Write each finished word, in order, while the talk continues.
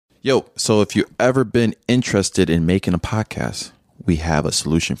Yo, so if you've ever been interested in making a podcast, we have a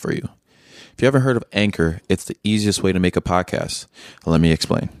solution for you. If you haven't heard of Anchor, it's the easiest way to make a podcast. Let me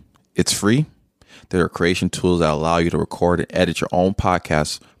explain. It's free. There are creation tools that allow you to record and edit your own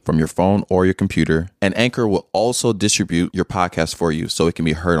podcast from your phone or your computer. And Anchor will also distribute your podcast for you so it can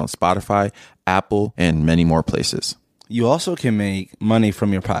be heard on Spotify, Apple, and many more places. You also can make money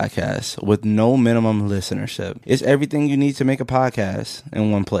from your podcast with no minimum listenership. It's everything you need to make a podcast in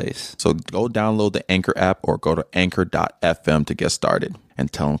one place. So go download the Anchor app or go to anchor.fm to get started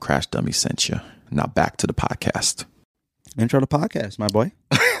and tell them Crash Dummy sent you. Now back to the podcast. Intro to podcast, my boy.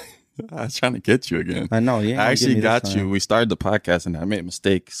 I was trying to get you again. I know, yeah. I actually got you. We started the podcast and I made a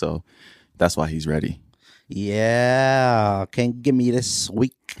mistake, so that's why he's ready. Yeah, can't give me this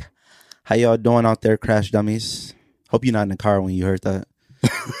week. How y'all doing out there, Crash Dummies? Hope you're not in the car when you heard that.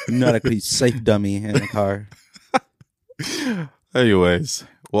 You're not a safe dummy in the car. Anyways,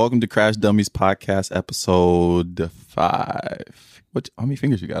 welcome to Crash Dummies Podcast, episode 5. How many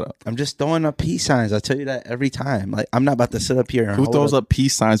fingers you got up? I'm just throwing up peace signs. I tell you that every time. Like, I'm not about to sit up here and Who throws up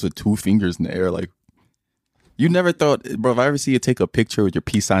peace signs with 2 fingers in the air? Like, you never thought, bro, if I ever see you take a picture with your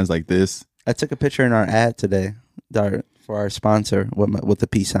peace signs like this. I took a picture in our ad today for our sponsor with the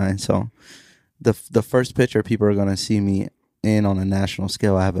peace sign. So the first picture people are going to see me in on a national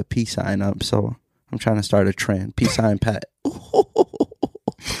scale, I have a peace sign up. So I'm trying to start a trend. Peace sign Pat.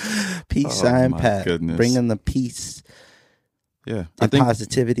 Peace sign Pat. Goodness. Bringing the peace. Yeah. And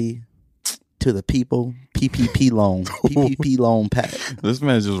positivity to the people. PPP loan. PPP loan Pat. This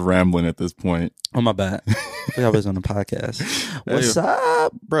man's just rambling at this point. Oh, my bad. I think I was on the podcast. What's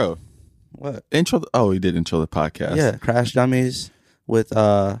up? Bro. What? He did intro the podcast. Yeah. Crash Dummies with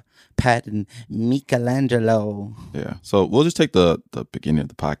Pat and Michelangelo. Yeah. So we'll just take the beginning of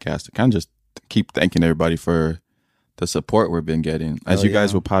the podcast to kind of just keep thanking everybody for the support we've been getting. As you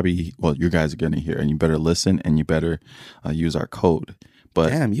guys will probably, you guys are going to hear, and you better listen and you better use our code. But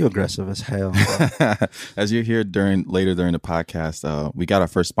damn, you aggressive as hell. as you hear later during the podcast, we got our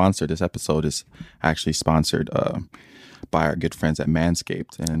first sponsor. This episode is actually sponsored by our good friends at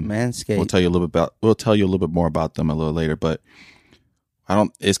Manscaped. And Manscaped. We'll tell you a little bit more about them a little later, but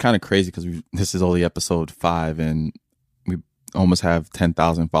it's kind of crazy because this is only episode 5 and we almost have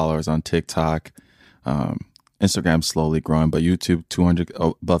 10,000 followers on TikTok. Instagram's slowly growing, but YouTube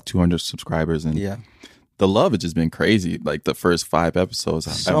above 200 subscribers, and the love has just been crazy. Like the first 5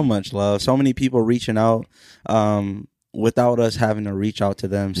 episodes, so much love, so many people reaching out without us having to reach out to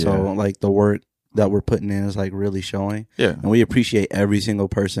them. So like the work that we're putting in is like really showing. Yeah, and we appreciate every single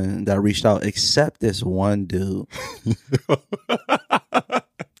person that reached out, except this one dude.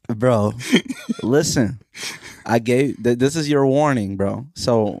 Bro, listen. This is your warning, bro.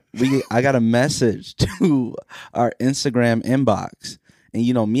 So I got a message to our Instagram inbox, and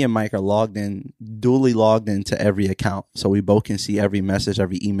me and Mike are duly logged into every account, so we both can see every message,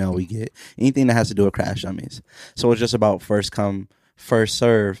 every email we get, anything that has to do with Crash Dummies. So it's just about first come, first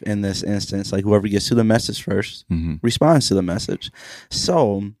serve in this instance. Like whoever gets to the message first responds to the message.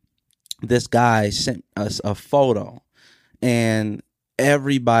 So this guy sent us a photo, and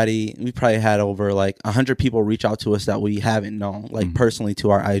everybody, we probably had over like 100 people reach out to us that we haven't known, like personally to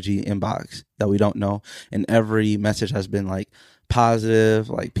our IG inbox that we don't know. And every message has been like positive,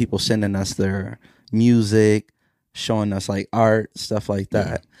 like people sending us their music, showing us like art, stuff like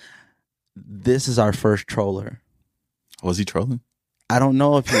that. Yeah. This is our first troller. Was he trolling? I don't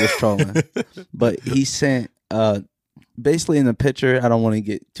know if he was trolling, but he sent basically in the picture, I don't want to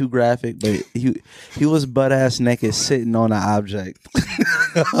get too graphic, but he was butt ass naked sitting on an object.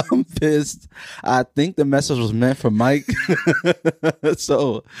 I'm pissed. I think the message was meant for Mike.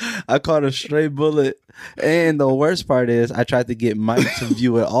 So I caught a stray bullet. And the worst part is I tried to get Mike to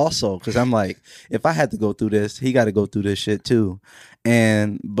view it also, because I'm like, if I had to go through this, he got to go through this shit too.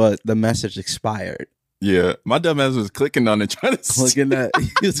 But the message expired. Yeah, my dumb ass was clicking on it, trying to clicking that.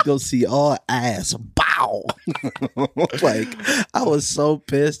 He was go see all ass. Bow. Like, I was so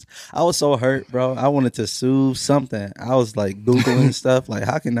pissed. I was so hurt, bro. I wanted to sue something. I was like Googling stuff. Like,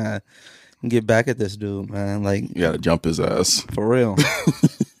 how can I get back at this dude, man? Like, you gotta jump his ass for real.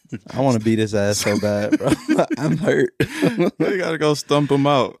 I want to beat his ass so bad, bro. I'm hurt. You gotta go stump him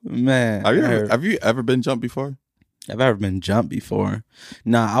out, man. Have you ever been jumped before? Have I ever been jumped before?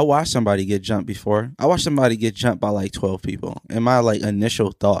 Nah, I watched somebody get jumped before. I watched somebody get jumped by like 12 people. And my like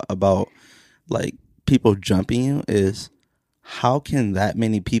initial thought about like people jumping you is, how can that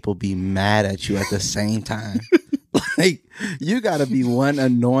many people be mad at you at the same time? Like, you gotta be one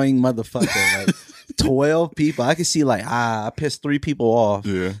annoying motherfucker. Like 12 people. I can see like, I pissed 3 people off.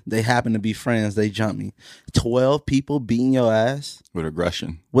 Yeah. They happen to be friends. They jump me. 12 people beating your ass With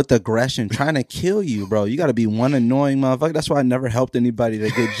aggression. with aggression, trying to kill you, bro. You got to be one annoying motherfucker. That's why I never helped anybody to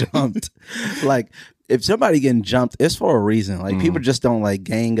get jumped. Like, if somebody getting jumped, it's for a reason. Like, people just don't like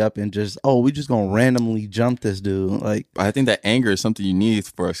gang up and just, oh, we just gonna randomly jump this dude. Like, I think that anger is something you need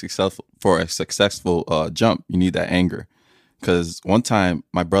for a successful jump. You need that anger. Because one time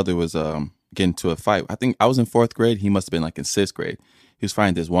my brother was getting into a fight. I think I was in 4th grade. He must have been like in 6th grade. He was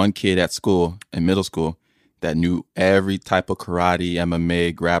fighting this one kid at school, in middle school, that knew every type of karate,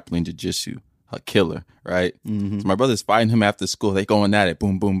 MMA, grappling, jiu-jitsu, a killer, right? So my brother's fighting him after school. They going at it,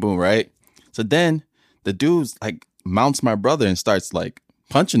 boom, boom, boom, right? So then the dude's like mounts my brother and starts like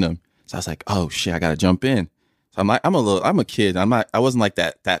punching him. So I was like, oh shit, I gotta jump in. So I'm like, I'm a kid. I wasn't like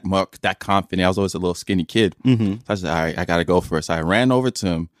that confident. I was always a little skinny kid. So I was like, all right, I gotta go for it. So I ran over to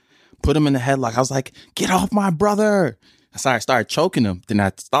him, put him in the headlock. I was like, get off my brother. So I started choking him. Then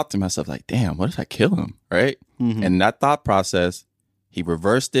I thought to myself, like, damn, what if I kill him? Right? And that thought process, he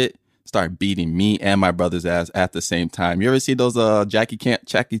reversed it, started beating me and my brother's ass at the same time. You ever see those Jackie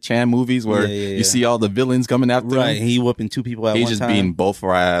Chan movies where you see all the villains coming after him? he whooping 2 people at He's one just time. beating both of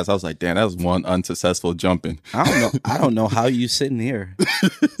our ass. I was like, damn, that was one unsuccessful jumping. I don't know how you sitting here.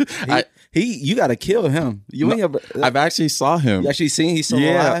 You got to kill him. I've actually saw him. You actually seen he's still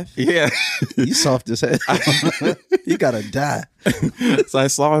alive? Yeah. You soft as hell. You gotta die. So I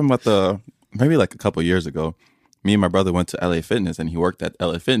saw him at maybe like a couple years ago. Me and my brother went to LA Fitness and he worked at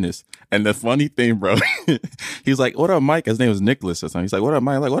LA Fitness. And the funny thing, bro, he was like, what up, Mike? His name was Nicholas or something. He's like, what up,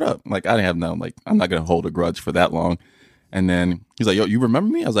 Mike? I'm like, what up? Like, I didn't have no, like, I'm not going to hold a grudge for that long. And then he's like, yo, you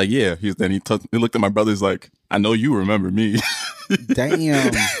remember me? I was like, yeah. He looked at my brother. He's like, I know you remember me.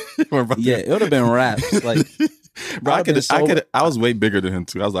 Damn. My brother, Yeah, it would have been raps. Like, bro, I was way bigger than him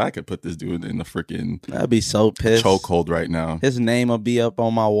too. I was like, I could put this dude in the freaking I'd be so pissed. chokehold right now. His name will be up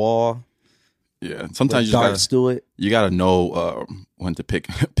on my wall. Yeah. Sometimes you Dark Stewart. gotta know when to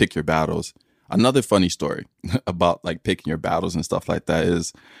pick your battles. Another funny story about like picking your battles and stuff like that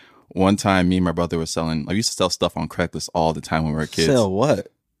is one time me and my brother were selling. I used to sell stuff on Craigslist all the time when we were kids. Sell what?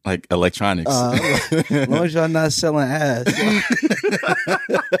 Like electronics. As long as y'all not selling ass.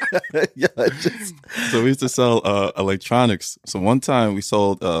 So we used to sell electronics. So one time we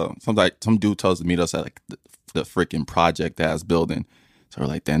sold some dude tells us to meet us at like the freaking Project Ass building. So we're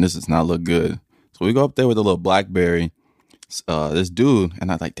like, damn, this does not look good. So we go up there with a little BlackBerry. This dude, and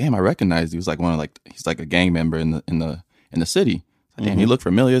I was like, damn, I recognized he was like he's like a gang member in the city. So, damn, he looked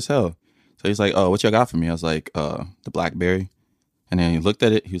familiar as hell. So he's like, oh, what y'all got for me? I was like, the BlackBerry. And then he looked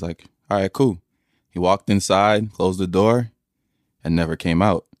at it. He was like, all right, cool. He walked inside, closed the door, and never came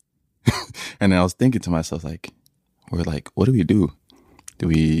out. And then I was thinking to myself, like, we're like, what do we do? Do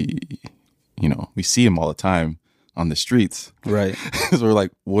we, we see him all the time on the streets. Right. So we're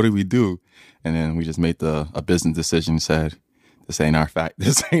like, what do we do? And then we just made a business decision, said, this ain't our fight.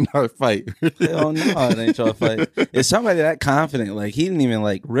 This ain't our fight. Hell no, it ain't your fight. It's somebody that confident. Like, he didn't even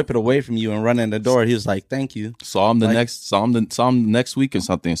like rip it away from you and run in the door. He was like, thank you. Saw him the next week or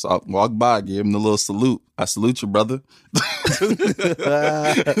something. So I walked by, gave him the little salute. I salute you, brother.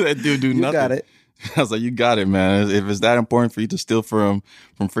 That dude do nothing. You got it. I was like, you got it, man. If it's that important for you to steal from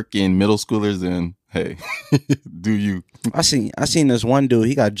freaking middle schoolers, then hey, do you? I seen this one dude.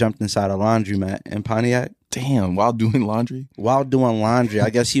 He got jumped inside a laundromat in Pontiac. Damn, while doing laundry? While doing laundry. I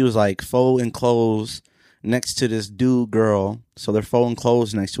guess he was like folding clothes next to this dude girl. So they're folding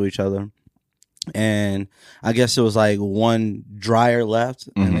clothes next to each other. And I guess it was like one dryer left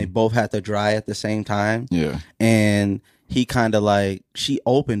and they both had to dry at the same time. Yeah. And he kind of like, she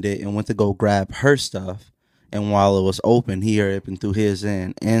opened it and went to go grab her stuff. And while it was open, he hurried up and threw his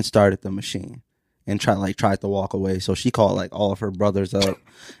in and started the machine and tried to walk away. So she called like all of her brothers up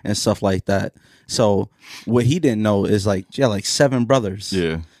and stuff like that. So what he didn't know is like, she had like 7 brothers.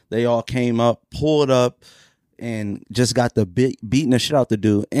 Yeah. They all came up, pulled up, and just got the beating the shit out the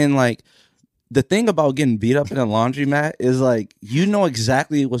dude. And like, the thing about getting beat up in a laundromat is like, you know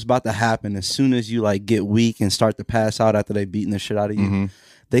exactly what's about to happen as soon as you like get weak and start to pass out after they beating the shit out of you.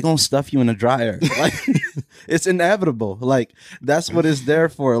 They gonna stuff you in a dryer. Like, it's inevitable. Like, that's what it's there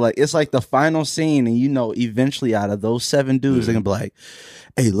for. Like, it's like the final scene, and eventually out of those 7 dudes, they're gonna be like,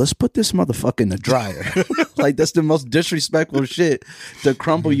 hey, let's put this motherfucker in the dryer. Like, that's the most disrespectful shit, to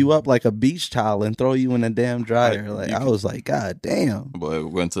crumple you up like a beach towel and throw you in a damn dryer. Like, I was like, God damn. Boy, we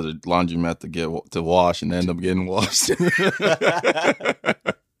went to the laundromat to wash and ended up getting washed.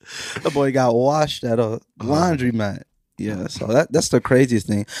 The boy got washed at a laundromat. Yeah, so that's the craziest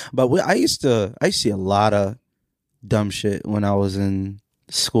thing. But I used to see a lot of dumb shit when I was in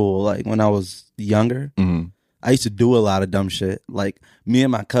school. Like, when I was younger, I used to do a lot of dumb shit. Like me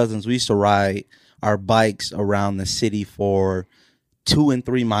and my cousins, we used to ride our bikes around the city for 2 and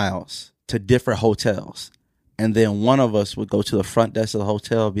 3 miles to different hotels. And then one of us would go to the front desk of the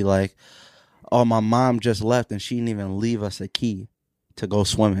hotel and be like, oh, my mom just left and she didn't even leave us a key to go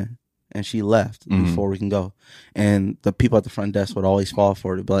swimming. And she left before we can go. And the people at the front desk would always fall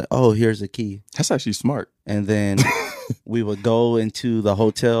for it. They'd be like, oh, here's the key. That's actually smart. And then we would go into the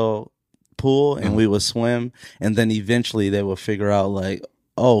hotel pool and we would swim. And then eventually they would figure out like,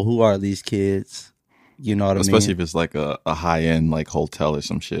 oh, who are these kids? You know what I mean? Especially if it's like a high-end like hotel or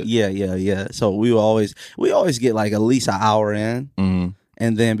some shit. Yeah. So we always get like at least an hour in.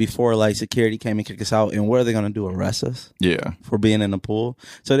 And then before like security came and kicked us out, and what are they going to do? Arrest us? Yeah. For being in the pool?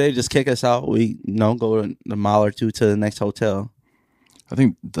 So they just kick us out. We go a mile or two to the next hotel. I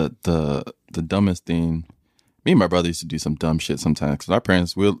think the dumbest thing, me and my brother used to do some dumb shit sometimes because our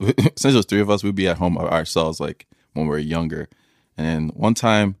parents, since there's 3 of us, we'd be at home ourselves like when we were younger. And one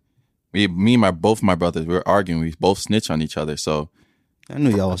time, me and both my brothers, we were arguing. We both snitched on each other. So I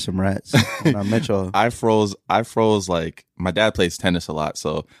knew y'all was some rats when I met y'all. I froze like, my dad plays tennis a lot.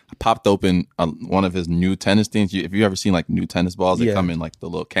 So I popped open one of his new tennis things. If you ever seen like new tennis balls, they come in like the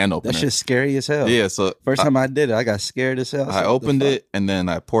little can opener. That shit's scary as hell. Yeah. So first time I did it, I got scared as hell. I opened it and then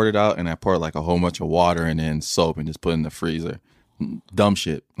I poured it out and I poured like a whole bunch of water and then soap and just put it in the freezer. Dumb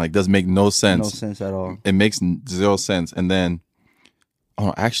shit. Like doesn't make no sense. No sense at all. It makes 0 sense. And then,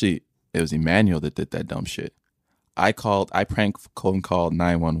 actually, it was Emmanuel that did that dumb shit. I prank called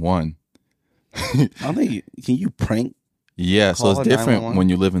 911. I don't think can you prank? Yeah, so it's different when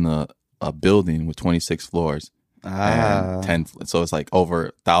you live in a building with 26 floors and 10. So it's like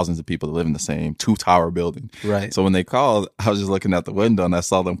over thousands of people that live in the same 2-tower building. Right. So when they called, I was just looking out the window and I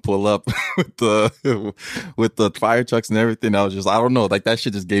saw them pull up with the fire trucks and everything. I was just, I don't know, like that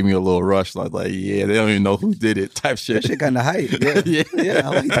shit just gave me a little rush. I was like, yeah, they don't even know who did it type shit. That shit kind of hype. Yeah. Yeah, I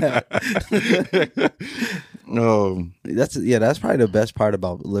like that. That's probably the best part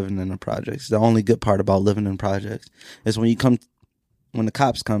about living in the projects. The only good part about living in projects is when the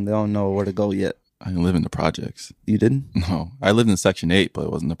cops come, they don't know where to go yet. I didn't live in the projects. You didn't? No, I lived in Section 8, but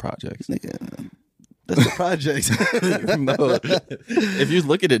it wasn't the projects. Nigga, that's the projects. No, if you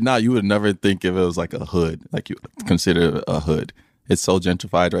look at it now, you would never think if it was like a hood, like you consider it a hood. It's so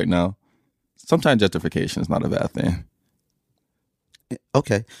gentrified right now. Sometimes gentrification is not a bad thing.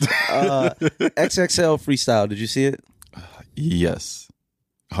 Okay. XXL Freestyle, did you see it? Yes.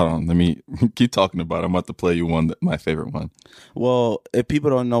 Hold on, let me keep talking about it. I'm about to play you my favorite one. Well, if people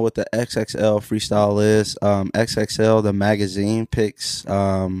don't know what the XXL Freestyle is, XXL, the magazine, picks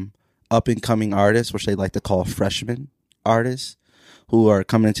up-and-coming artists, which they like to call freshman artists, who are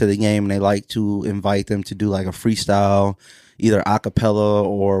coming into the game, and they like to invite them to do like a freestyle, either a cappella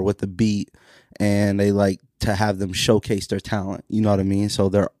or with the beat, and they like to have them showcase their talent. You know what I mean? So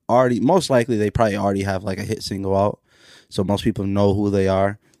they're most likely they probably already have like a hit single out. So most people know who they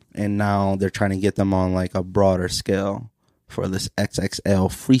are, and now they're trying to get them on like a broader scale for this XXL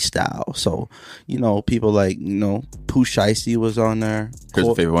Freestyle. So, people like, Pooh Shiesty was on there. Here's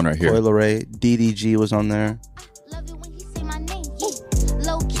a favorite one right here. Coi Leray, DDG was on there. Love it when he say my name. Yeah.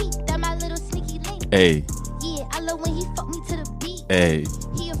 Low key, that my little sneaky link. Hey. Yeah, I love when he fuck me to the beat. Hey.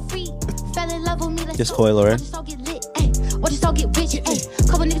 He a freak, fell in love with me. Let's Just go. Coi Leray. Watch us all get lit, ayy. Watch us all get rich, ayy.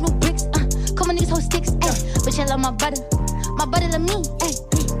 Couple niggas no bricks, couple niggas hold sticks, ayy. Bitch, I love my butter. My butter love me, ayy.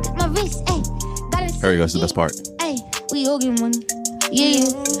 My wrist, ayy. Here we go, it's the best part. Ayy, we all get money. Yeah.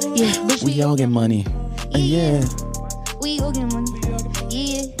 Bitch, We all get money. Yeah. We all get money.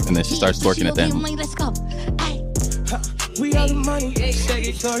 Yeah. And then she starts twerking at them. Money, let's go. Ayy. We all the money.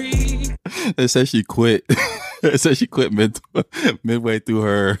 It says she quit. It says she quit midway through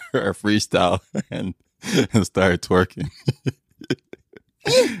her freestyle and started twerking.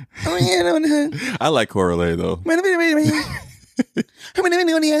 I like Correlay though. I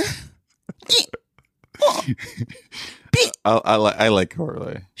like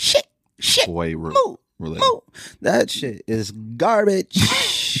Correlay. Shit. Way Moo. That shit is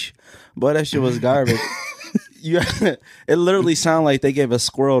garbage. Boy, that shit was garbage. It literally sounded like they gave a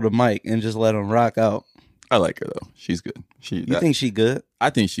squirrel the mic and just let him rock out. I like her though. She's good. You think she good? I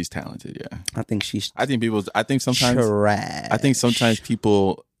think she's talented. Yeah. I think she's. I think sometimes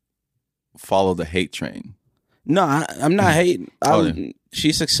people follow the hate train. No, I'm not hating.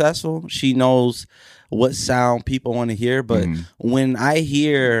 She's successful. She knows what sound people want to hear. But when I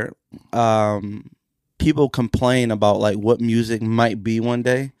hear people complain about like what music might be one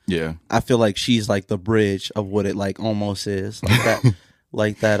day, yeah, I feel like she's like the bridge of what it like almost is. Like that,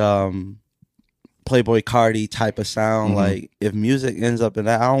 like that. Playboy Cardi type of sound. Mhm. Like if music ends up in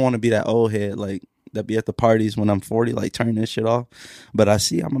that, I don't want to be that old head like that be at the parties when I'm 40, like turn this shit off. But I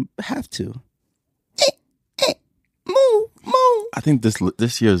see I'm gonna have to. Move, move. I think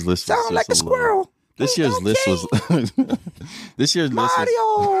this year's list was Sound just like a squirrel. This year's list was this year's list was,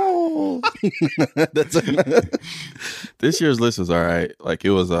 Mario. this year's list was all right. Like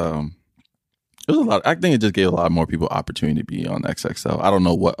it was a lot. I think it just gave a lot more people opportunity to be on XXL. I don't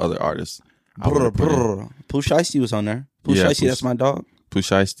know what other artists. Pooh Shiesty was on there. Pooh Yeah, Shiesty, that's my dog. Pooh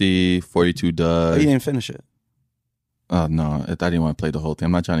Shiesty, 42 Oh, Doug. you didn't finish it. No, I didn't want to play the whole thing.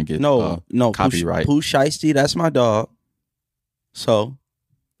 I'm not trying to get No. copyright. Pooh Shiesty, that's my dog. So,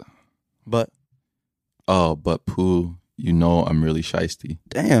 but But Pooh, you know I'm really shiesty.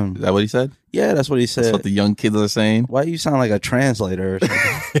 damn, Is that what he said? yeah, that's what he said. That's what the young kids are saying. Why you sound like a translator or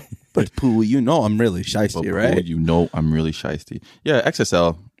something? But Pooh, you know I'm really But shiesty, Pooh, right? you know I'm really shiesty. Yeah,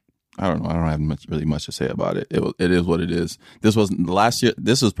 XSL. I don't know. I don't have really much to say about it. It is what it is. This was last year.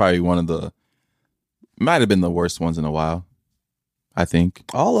 This was probably one of the might have been the worst ones in a while. I think.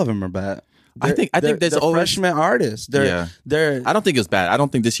 All of them are bad. I think there's they're always freshman artists. They're I don't think it's bad. I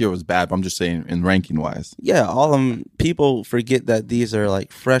don't think this year was bad. But I'm just saying in ranking wise. yeah, all of them. People forget that these are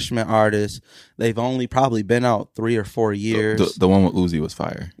like freshman artists. They've only probably been out 3 or 4 years. The one with Uzi was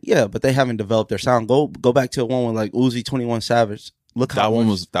fire. Yeah, but they haven't developed their sound. Go back to one with like Uzi, 21 Savage. Look how That one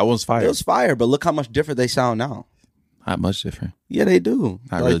was fire. it was fire, but look how much different they sound now. Not much different. Yeah, they do.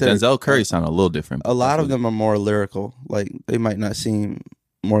 Not Like really. they're- Denzel Curry sounded a little different. A lot of them are more lyrical. Like they might not seem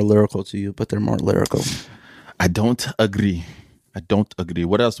more lyrical to you, but they're more lyrical. I don't agree.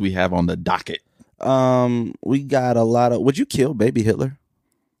 What else do we have on the docket? We got a lot of. Would you kill baby Hitler?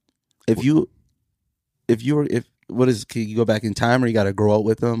 If you can you go back in time, or you got to grow up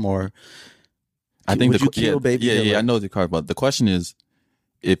with them, or I think would you kill baby Hitler? Yeah, I know what the card, but the question is,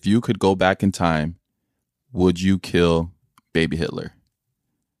 if you could go back in time, would you kill baby Hitler?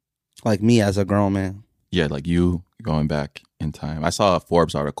 Like me as a grown man, Yeah, like you going back in time. I saw a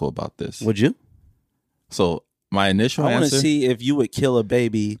Forbes article about this. would you? So my initial I want answer. to see if you would kill a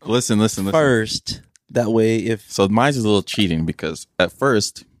baby Listen. first. That way, if So mine's is a little cheating because at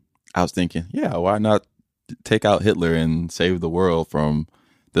first I was thinking, yeah, why not take out Hitler and save the world from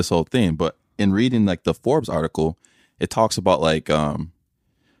this whole thing? But in reading like the Forbes article, it talks about like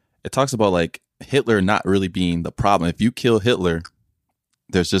Hitler not really being the problem. If you kill Hitler,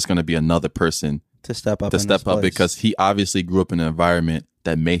 there's just going to be another person to step up, to in step his up place. because he obviously grew up in an environment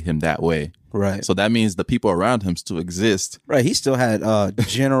that made him that way. right, So that means the people around him still exist. right. He still had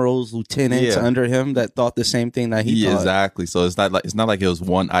generals, lieutenants Yeah. under him that thought the same thing that he Yeah, thought. exactly. So it's not like it was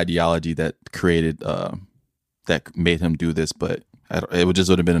one ideology that created that made him do this, but it would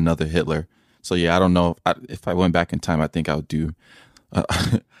have been another Hitler. So yeah, I don't know if I went back in time. I think I would do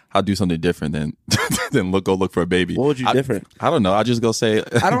I'll do something different than than go look for a baby. What would you different? I don't know. I'll just go say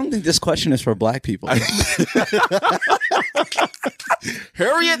I don't think this question is for black people.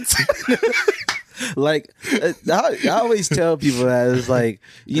 Harriet. Like I always tell people that it's like,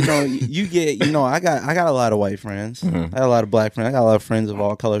 you know, you get, you know, I got a lot of white friends. Mm-hmm. I got a lot of black friends. I got a lot of friends of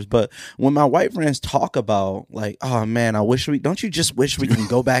all colors. But when my white friends talk about like, oh man, don't you just wish we can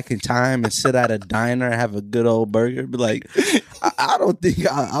go back in time and sit at a diner and have a good old burger? Be like, I don't think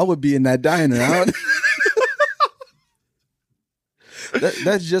I would be in that diner. I don't,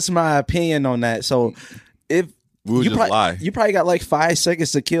 that's just my opinion on that. So if We would just lie. you probably got like 5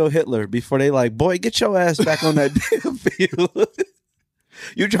 seconds to kill Hitler before they like, boy, get your ass back on that damn field.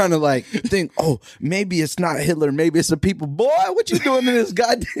 You're trying to like think, oh, maybe it's not Hitler, maybe it's the people. Boy, what you doing in this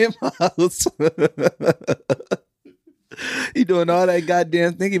goddamn house? You doing all that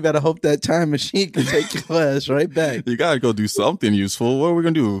goddamn thing. You better hope that time machine can take your ass right back. You gotta go do something useful. What are we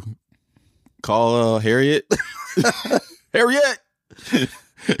gonna do? Call Harriet? Harriet!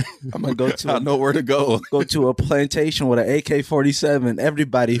 I'm gonna go I to know where to go. a plantation with an AK-47.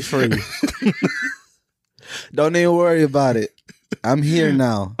 Everybody free. Don't even worry about it. I'm here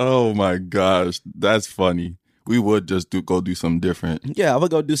now. Oh my gosh, that's funny. We would just go do something different. Yeah, I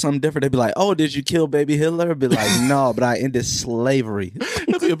would go do something different. They'd be like, "Oh, did you kill baby Hitler?" I'd be like, "No, but I ended slavery."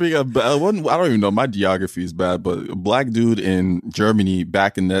 I don't even know. My geography is bad, but a black dude in Germany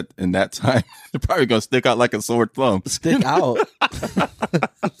back in that time, they're probably gonna stick out like a sore thumb. Stick out.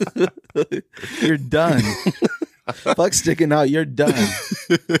 You're done. Fuck sticking out. You're done.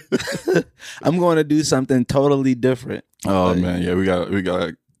 I'm going to do something totally different. Oh man, yeah, we got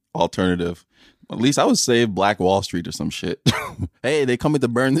an alternative. At least I would say Black Wall Street or some shit. Hey, they coming to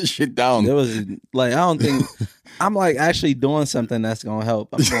burn this shit down. It was like, I don't think I'm like actually doing something that's gonna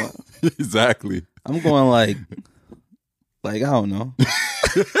help. Exactly. I'm going like I don't know.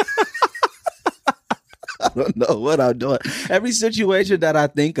 don't know what I'm doing. Every situation that I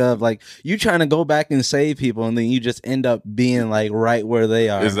think of, like you trying to go back and save people, and then you just end up being like right where they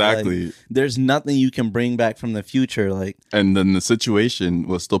are. Exactly. Like, there's nothing you can bring back from the future. Like, and then the situation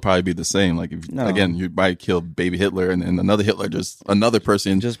will still probably be the same. Like if, again, you might kill baby Hitler, and then another Hitler, just another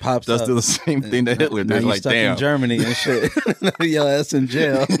person just pops does up. do the same thing that Hitler Now did. you Like, stuck damn. in Germany and shit. Your ass in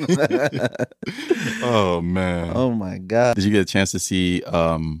jail. Oh man. Oh my god. Did you get a chance to see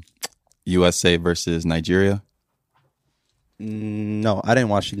USA versus Nigeria? No, I didn't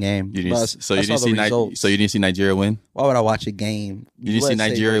watch the game. You didn't, But so I you saw didn't the see results. so you didn't see Nigeria win? Why would I watch a game? You didn't see USA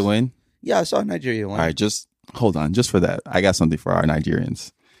Nigeria versus- win? Yeah, I saw Nigeria win. All right, just hold on, just for that. I got something for our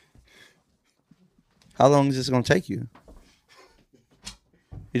Nigerians. How long is this going to take you?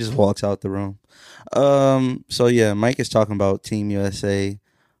 He just walks out the room. So yeah, Mike is talking about Team USA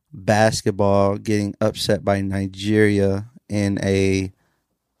basketball getting upset by Nigeria in a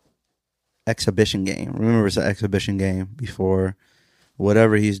exhibition game. Remember, it's an exhibition game before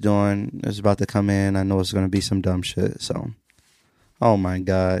whatever he's doing is about to come in. I know it's going to be some dumb shit. So, oh my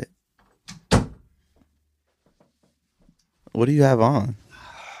god, what do you have on?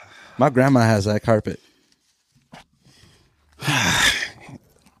 My grandma has that carpet.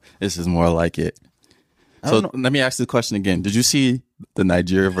 This is more like it. I So don't know. let me ask the question again. Did you see the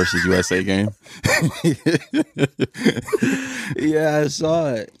Nigeria versus USA game? Yeah, I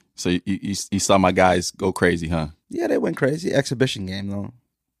saw it. So you saw my guys go crazy, huh? Yeah, they went crazy. Exhibition game, though.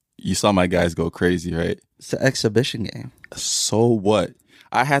 You saw my guys go crazy, right? It's an exhibition game. So what?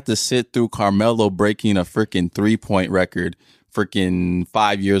 I had to sit through Carmelo breaking a freaking 3-point record freaking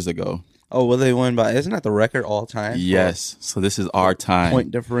 5 years ago. Oh, will they win by? Isn't that the record all time? for Yes. So this is our time.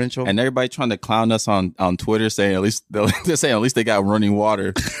 Point differential. And everybody trying to clown us on Twitter saying at least they're saying at least they got running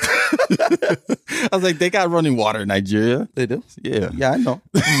water. I was like, they got running water in Nigeria. They do. Yeah. Yeah, I know.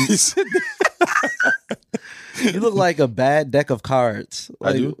 You look like a bad deck of cards. I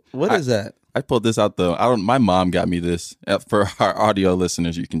Like, do. What is that? I pulled this out though. My mom got me this. For our audio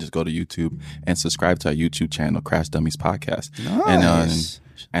listeners, you can just go to YouTube and subscribe to our YouTube channel, Crash Dummies Podcast. Nice.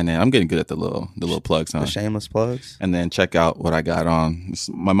 And then I'm getting good at the little plugs, huh? The shameless plugs. And then check out what I got on.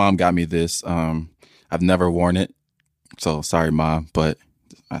 My mom got me this. I've never worn it, so sorry, Mom, but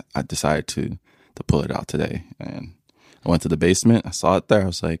I decided to pull it out today. And I went to the basement. I saw it there. I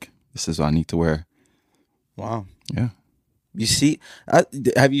was like, this is what I need to wear. Wow. Yeah. You see,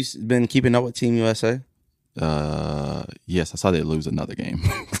 have you been keeping up with Team USA? Yes, I saw they lose another game.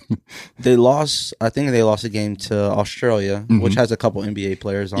 They lost. I think they lost a game to Australia, which has a couple NBA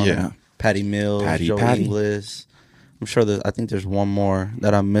players on Yeah. it. Patty Mills, Patty. Joe Ingles. I'm sure that I think there's one more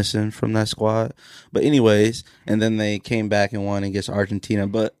that I'm missing from that squad. But anyways, and then they came back and won against Argentina.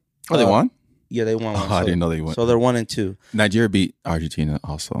 But They won? Yeah, they won. I didn't know they won. So they're 1-2. Nigeria beat Argentina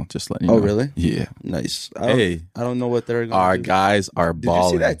also, just letting you Oh, know. really? Yeah. Nice. Hey. I don't know what they're going Our to do. guys are Did you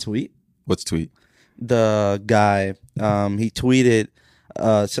balling. see that tweet? What's tweet? The guy, he tweeted,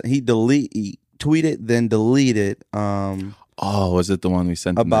 he tweeted then deleted, Oh, was it the one we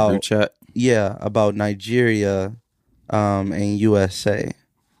sent in the About- group chat? yeah, about Nigeria, and USA.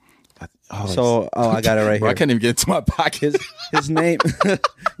 Oh, I got it right bro, I here. can't even get into my pocket. His name,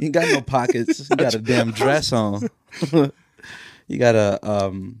 you got no pockets. You got a damn dress on. You got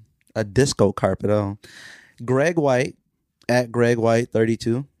a disco carpet on. Greg White at Greg White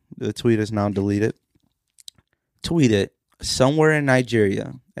 32. The tweet is now deleted. Tweeted, somewhere in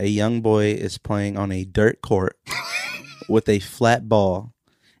Nigeria, a young boy is playing on a dirt court with a flat ball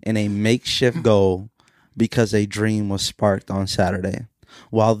and a makeshift goal because a dream was sparked on Saturday.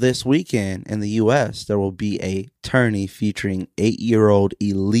 While this weekend in the U.S., there will be a tourney featuring 8-year-old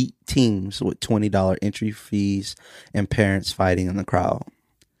elite teams with $20 entry fees and parents fighting in the crowd.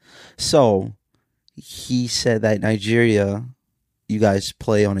 So he said that Nigeria, you guys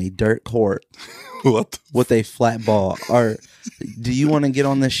play on a dirt court What? with a flat ball. Or do you want to get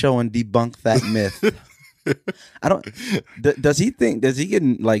on this show and debunk that myth? I don't. Does he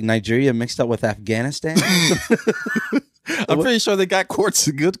get like Nigeria mixed up with Afghanistan? I'm pretty sure they got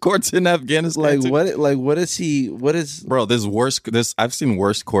good courts in Afghanistan. Like too. what? Like what is he? What is? Bro, I've seen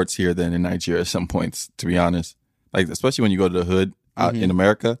worse courts here than in Nigeria at some points, to be honest. Like, especially when you go to the hood out in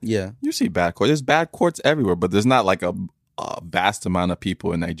America, Yeah. you see bad courts. There's bad courts everywhere, but there's not like a vast amount of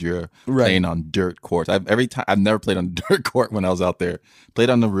people in Nigeria Right. playing on dirt courts. I've never played on a dirt court when I was out there. Played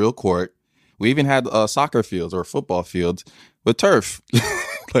on the real court. We even had soccer fields or football fields with turf,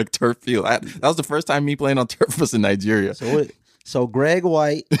 like turf field. That was the first time me playing on turf was in Nigeria. So Greg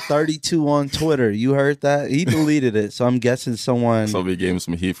White 32 on Twitter. You heard that? He deleted it. So I'm guessing someone. Somebody gave him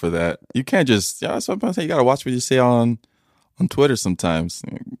some heat for that. You can't just, that's what I'm saying. You got to watch what you say on Twitter sometimes.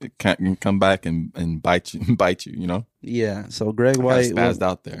 it can come back and bite you. You know. Yeah. So Greg Kinda White spazzed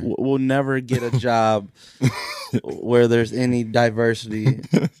out there. will never get a job where there's any diversity.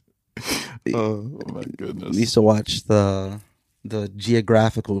 Oh my goodness. Needs to watch the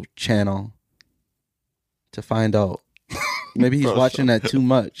Geographical channel to find out. Maybe he's Bro, watching that too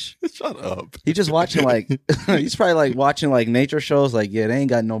much. Shut up. He's just watching like he's probably like watching like nature shows. Like, yeah, they ain't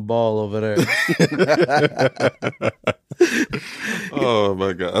got no ball over there. Oh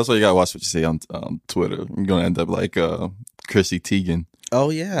my god. That's why you gotta watch what you say on Twitter. You're gonna end up like Chrissy Teigen. Oh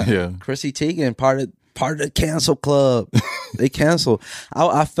yeah, Yeah. Chrissy Teigen, part of the cancel club. They canceled.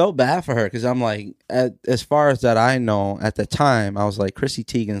 I felt bad for her because I'm like, as far as that I know at the time, I was like, Chrissy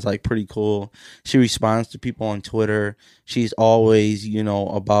Teigen's like pretty cool. She responds to people on Twitter. She's always,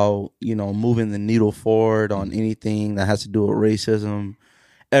 about, moving the needle forward on anything that has to do with racism,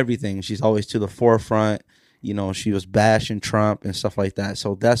 everything. She's always to the forefront. She was bashing Trump and stuff like that.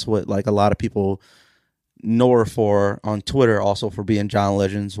 So that's what like a lot of people know her for on Twitter, also for being John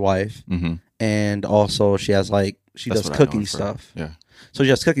Legend's wife. Mm-hmm. And also she has like, That's does what I know cooking her for. stuff. Yeah. So she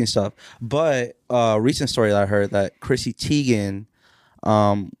does cooking stuff. But recent story that I heard that Chrissy Teigen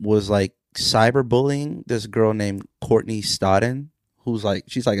was like cyberbullying this girl named Courtney Stodden, who's like,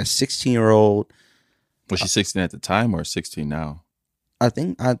 she's like a 16-year-old. Was she 16 at the time or 16 now? I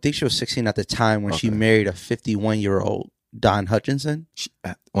think she was 16 at the time when she Okay. married a 51-year-old Don Hutchinson.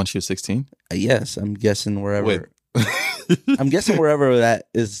 When she was 16? Yes, I'm guessing wherever. Wait. I'm guessing wherever that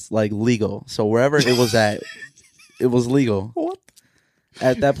is like legal. So wherever it was at, it was legal. What?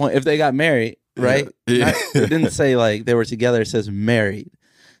 At that point, if they got married, right? Yeah. It didn't say like they were together. It says married.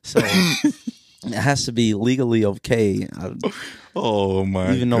 So it has to be legally okay, Oh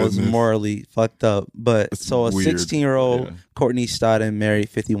my even though goodness. it's morally fucked up. But It's so a weird. 16-year-old Yeah. Courtney Stodden married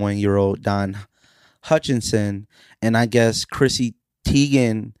 51-year-old Don Hutchinson, and I guess Chrissy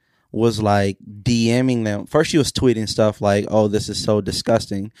Teigen was like DMing them. First, she was tweeting stuff like, "Oh, this is so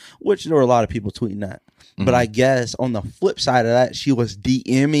disgusting," which there were a lot of people tweeting that. But I guess on the flip side of that, she was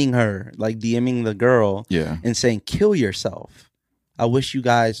DMing her, like DMing the girl, Yeah. and saying, "Kill yourself. I wish you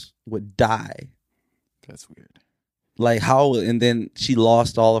guys would die." That's weird. Like how, and then she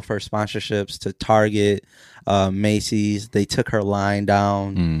lost all of her sponsorships to Target, Macy's. They took her line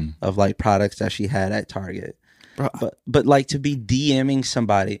down of like products that she had at Target. Bro, But like to be DMing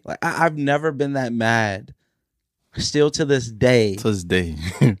somebody, like I've never been that mad. Still to this day, to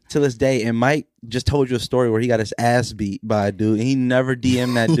this day. And Mike just told you a story where he got his ass beat by a dude. And he never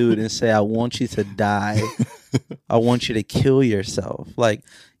DM'd that dude and say, "I want you to die. I want you to kill yourself." Like,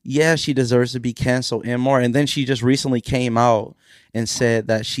 yeah, she deserves to be canceled and more. And then she just recently came out and said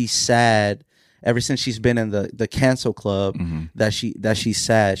that she's sad ever since she's been in the cancel club, that she's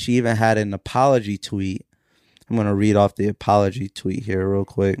sad. She even had an apology tweet. I'm gonna read off the apology tweet here real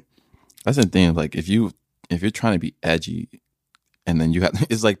quick. That's the thing. Like if you're trying to be edgy, and then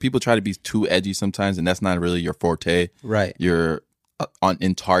it's like people try to be too edgy sometimes, and that's not really your forte. Right. You're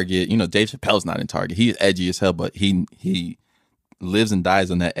in Target. Dave Chappelle's not in Target. He's edgy as hell, but he lives and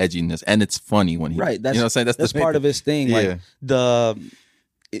dies on that edginess, and it's funny when he. Right. That's, you know what I'm saying? That's the part of his thing. Yeah. Like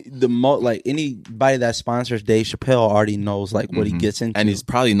like anybody that sponsors Dave Chappelle already knows like what he gets into, and he's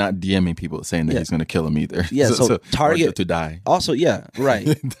probably not DMing people saying that he's going to kill him either. Yeah, so Target or to die. Also, yeah,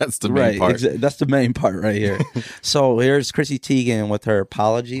 right. That's the main part. That's the main part right here. So here's Chrissy Teigen with her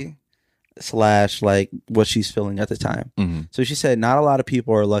apology / like what she's feeling at the time. So she said, "Not a lot of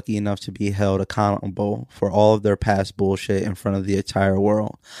people are lucky enough to be held accountable for all of their past bullshit in front of the entire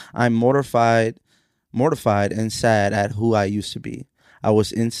world. I'm mortified and sad at who I used to be. I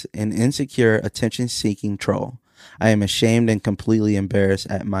was an insecure, attention-seeking troll. I am ashamed and completely embarrassed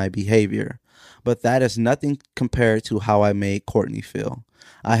at my behavior. But that is nothing compared to how I made Courtney feel.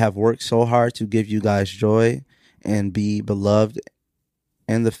 I have worked so hard to give you guys joy and be beloved,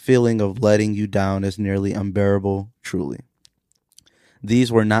 and the feeling of letting you down is nearly unbearable, truly.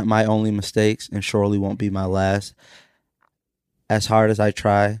 These were not my only mistakes and surely won't be my last. As hard as I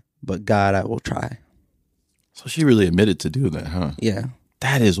try, but God, I will try." So she really admitted to do that, huh? Yeah.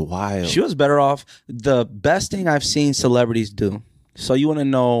 That is wild. She was better off. The best thing I've seen celebrities do. So you want to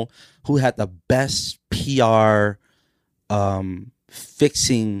know who had the best PR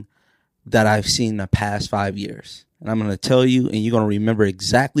fixing that I've seen the past 5 years. And I'm going to tell you, and you're going to remember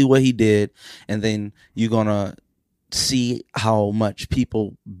exactly what he did. And then you're going to see how much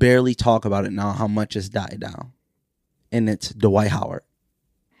people barely talk about it now, how much it's died down. And it's Dwight Howard.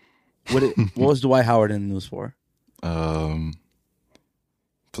 What was Dwight Howard in the news for?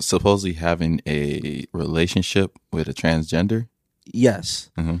 Supposedly having a relationship with a transgender. Yes.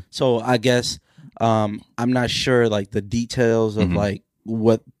 So I guess I'm not sure like the details of like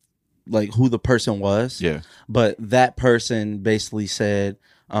what, like who the person was. Yeah. But that person basically said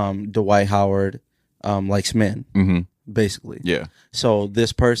Dwight Howard likes men, basically. Yeah. So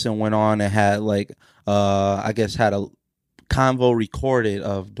this person went on and had like I guess had a convo recorded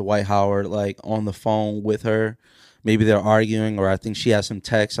of Dwight Howard like on the phone with her. Maybe they're arguing, or I think she has some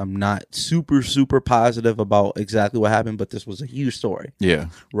text. I'm not super positive about exactly what happened, but this was a huge story. Yeah.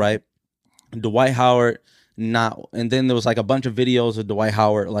 Right? Dwight Howard and then there was like a bunch of videos of Dwight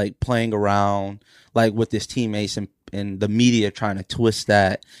Howard like playing around like with his teammates, and the media trying to twist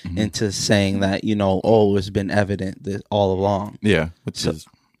that into saying that, you know, it's been evident that all along. Yeah. Which is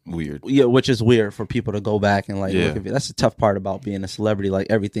weird. Yeah, which is weird for people to go back and like look at it. That's the tough part about being a celebrity. Like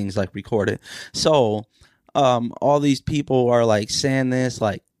everything's like recorded. So all these people are like saying this,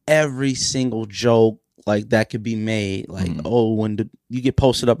 like every single joke like that could be made, like when you get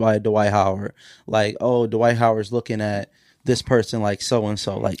posted up by Dwight Howard, like Dwight Howard's looking at this person like so and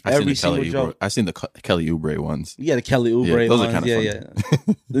so, like every single joke. I've seen the Kelly Oubre ones. Yeah, the Kelly Oubre those ones. Are kind of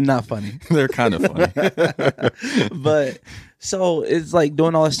funny. They're not funny. They're kind of funny. But so it's like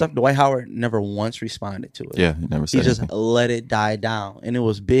doing all this stuff. Dwight Howard never once responded to it. Yeah, he never said He just anything. let it die down. And it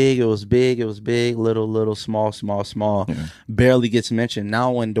was big, little, small. Yeah. Barely gets mentioned.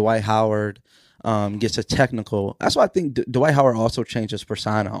 Now when Dwight Howard gets a technical, that's why I think Dwight Howard also changed his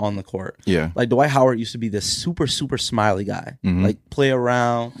persona on the court. Yeah. Like Dwight Howard used to be this super smiley guy. Like play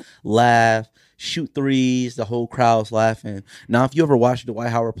around, laugh, shoot threes, the whole crowd's laughing. Now if you ever watch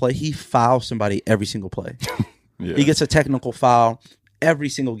Dwight Howard play, he fouls somebody every single play. Yeah. He gets a technical foul every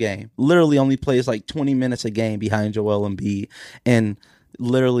single game. Literally only plays like 20 minutes a game behind Joel Embiid, and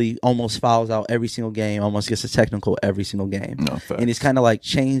literally almost fouls out every single game, almost gets a technical every single game. No, facts. And he's kind of like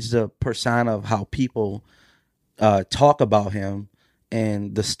changed the persona of how people talk about him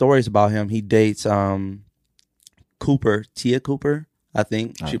and the stories about him. He dates Tia Cooper, I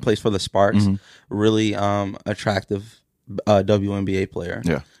think. She plays for the Sparks. Really attractive WNBA player.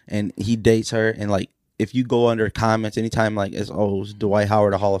 Yeah. And he dates her, and like if you go under comments anytime like is Dwight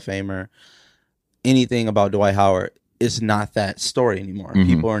Howard a Hall of Famer, anything about Dwight Howard, it's not that story anymore.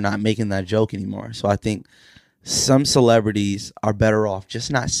 People are not making that joke anymore. So I think some celebrities are better off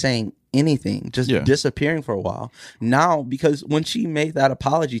just not saying anything, just disappearing for a while. Now, because when she made that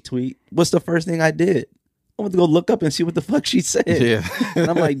apology tweet, what's the first thing I did? I went to go look up and see what the fuck she said. Yeah. And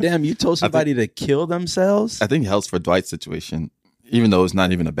I'm like, damn, you told somebody to kill themselves? I think it helps for Dwight's situation, even though it's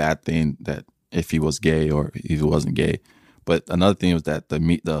not even a bad thing that if he was gay or if he wasn't gay. But another thing was that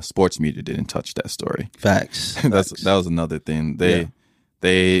the sports media didn't touch that story. Facts. That was another thing.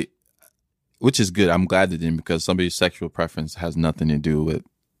 They, which is good. I'm glad they didn't, because somebody's sexual preference has nothing to do with.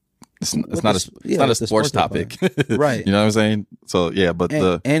 It's not a sports topic, right? You know what I'm saying? So yeah, but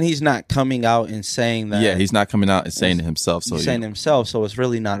and he's not coming out and saying that. Yeah, he's not coming out and saying it himself. So he's saying himself, so it's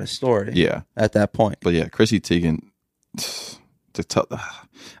really not a story. Yeah, at that point. But yeah, Chrissy Teigen.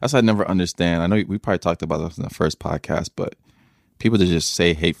 That's what I never understand. I know we probably talked about this in the first podcast, but people that just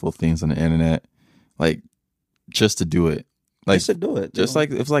say hateful things on the internet, like just to do it, like just to do it, just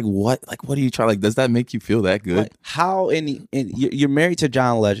like it's like what are you trying? Like, does that make you feel that good? Like, how you're married to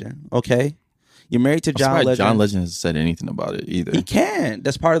John Legend, okay? You're married to John Legend. John Legend hasn't said anything about it either. He can't.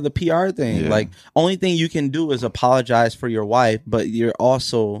 That's part of the PR thing. Yeah. Like, only thing you can do is apologize for your wife, but you're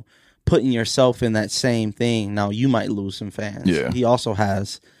also putting yourself in that same thing. Now you might lose some fans. Yeah. He also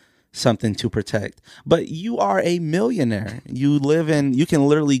has something to protect. But you are a millionaire. You can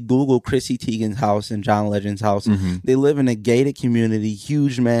literally Google Chrissy Teigen's house and John Legend's house. They live in a gated community,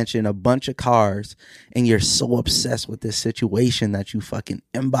 huge mansion, a bunch of cars, and you're so obsessed with this situation that you fucking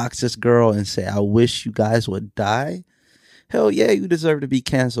inbox this girl and say, I wish you guys would die. Hell yeah, you deserve to be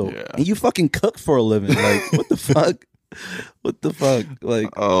canceled. Yeah. And you fucking cook for a living. Like, what the fuck? What the fuck? Like,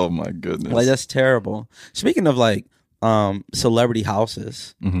 oh my goodness. Like, that's terrible. Speaking of like celebrity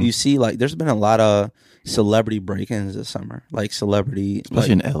houses, you see like there's been a lot of celebrity break-ins this summer, like celebrity,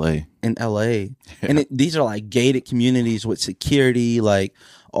 especially like, in LA. Yeah. And these are like gated communities with security, like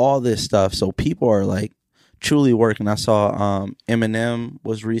all this stuff. So people are like truly working. I saw Eminem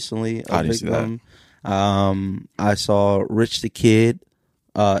was recently a victim. I saw Rich the Kid.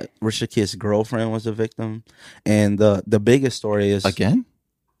 Rich the Kid's girlfriend was a victim, and the biggest story is again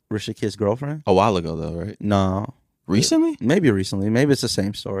Rich the Kid's girlfriend. A while ago though, right? No. Recently? Maybe recently. Maybe it's the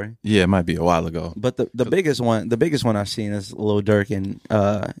same story. Yeah, it might be a while ago. But the biggest one I've seen is Lil Durk in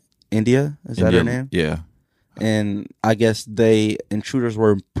India. Is that her name? Yeah. And I guess intruders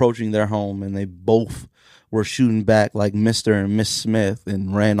were approaching their home, and they both were shooting back like Mr. and Miss Smith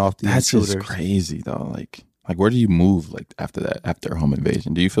and ran off the intruders. That's just crazy though. Like where do you move like after that, after a home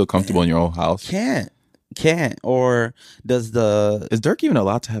invasion? Do you feel comfortable in your own house? Can't. Can't. Or does the Is Dirk even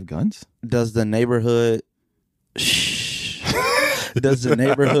allowed to have guns? neighborhood does the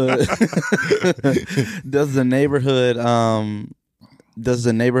neighborhood does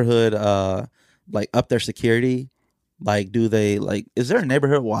the neighborhood like up their security? Like, do they like? Is there a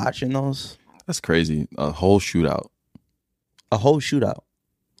neighborhood watch in those? That's crazy. A whole shootout. A whole shootout.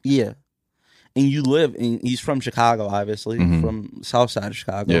 Yeah. And you live in. He's from Chicago, obviously, from South Side of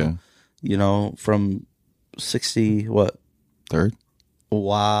Chicago. Yeah. You know, from 60 what? Third.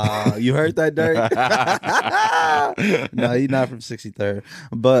 Wow, you heard that, Dirk? No, he's not from 63rd,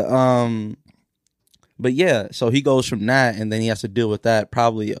 but yeah. So he goes from that, and then he has to deal with that.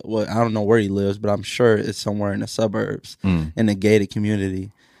 Probably, well, I don't know where he lives, but I'm sure it's somewhere in the suburbs, in a gated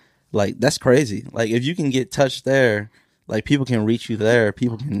community. Like, that's crazy. Like, if you can get touched there, like, people can reach you there.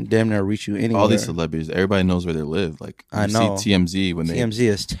 People can damn near reach you anywhere. All these celebrities, everybody knows where they live. Like, I you know. see TMZ when TMZ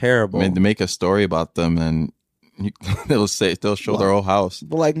is terrible. they make a story about them, and they'll show their whole house.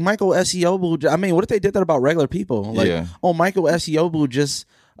 But like Michael Esiobu, I mean, what if they did that about regular people? Like, oh, Michael Esiobu just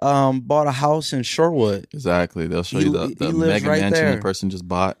bought a house in Shorewood. Exactly. They'll show you the mega right mansion there. the person just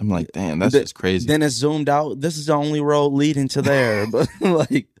bought. I'm like, damn, that's just crazy. Then it's zoomed out. This is the only road leading to there. But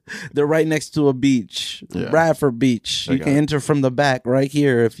like, they're right next to a beach, Bradford Beach. You can enter from the back right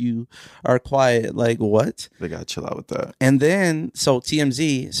here if you are quiet. Like, what? They got to chill out with that. And then, so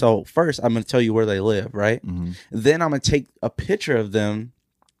TMZ, so first I'm going to tell you where they live, right? Then I'm going to take a picture of them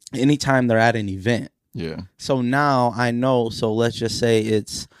anytime they're at an event. Yeah. So now I know, so let's just say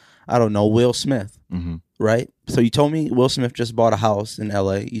it's, I don't know, Will Smith, right? So you told me Will Smith just bought a house in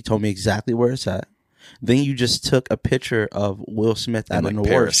LA. You told me exactly where it's at. Then you just took a picture of Will Smith at an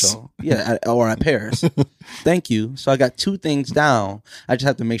award show. Yeah, or at Paris. Thank you. So I got two things down. I just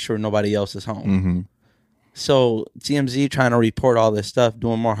have to make sure nobody else is home. So TMZ trying to report all this stuff,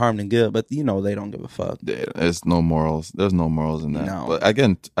 doing more harm than good, but you know they don't give a fuck. There's no morals. There's no morals in that. No. But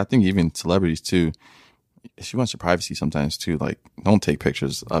again, I think even celebrities too, she wants your privacy sometimes too. Like, don't take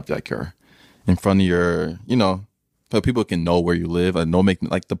pictures of like your in front of your, you know, so people can know where you live and don't make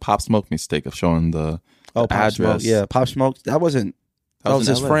like the Pop Smoke mistake of showing the Pop address. Smoke, yeah, Pop Smoke. That was his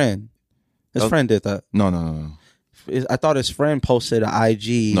LA. friend. His friend did that. No. I thought his friend posted an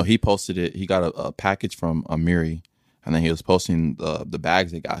IG. No, he posted it. He got a package from Amiri, and then he was posting the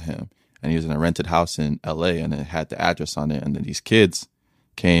bags they got him. And he was in a rented house in LA, and it had the address on it. And then these kids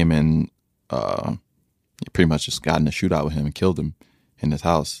came and pretty much just got in a shootout with him and killed him in his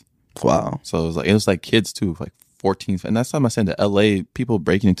house. Wow. So it was like kids too, like 14. And that's time I said to LA, people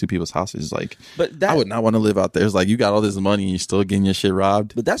breaking into people's houses. Like, but I would not want to live out there. It's like you got all this money and you're still getting your shit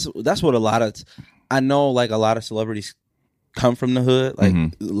robbed. But that's what a lot of, I know, like a lot of celebrities come from the hood.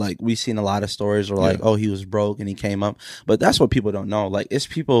 Like we've seen a lot of stories where like, oh, he was broke and he came up. But that's what people don't know. Like, it's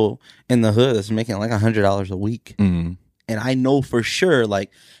people in the hood that's making like $100 a week. And I know for sure,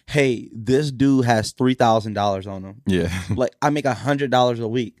 like, hey, this dude has $3,000 on him. Yeah. Like, I make $100 a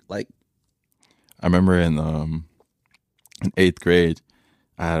week. Like, I remember in 8th grade,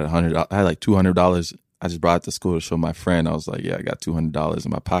 I had like $200. I just brought it to school to show my friend. I was like, yeah, I got $200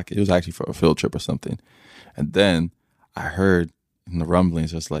 in my pocket. It was actually for a field trip or something. And then I heard in the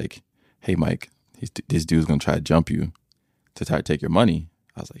rumblings, just like, hey, Mike, this dude's going to try to jump you to try to take your money.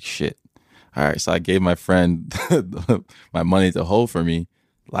 I was like, shit. All right, so I gave my friend my money to hold for me.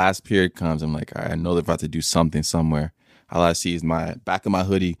 Last period comes, I'm like, all right, I know they're about to do something somewhere. All I see is my back of my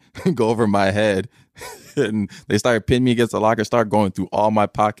hoodie go over my head. And they started pinning me against the locker, start going through all my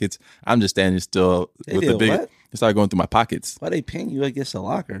pockets. I'm just standing still with the big. What? They started going through my pockets. Why they pin you against the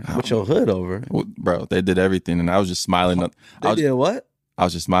locker with your hood over? Well, bro, they did everything, and I was just smiling. They did what? I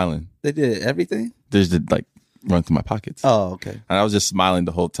was just smiling. They did everything? They just did like run through my pockets. Oh, okay. And I was just smiling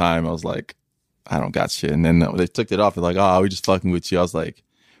the whole time. I was like, I don't got shit. And then they took it off. They're like, oh, we just fucking with you. I was like,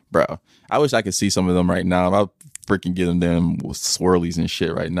 bro, I wish I could see some of them right now. I'll freaking get them with swirlies and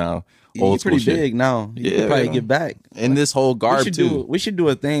shit right now. You're pretty big now. You could probably get back. And this whole garb too. We should do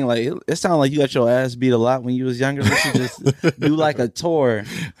a thing. Like, it sounded like you got your ass beat a lot when you was younger. We should just do like a tour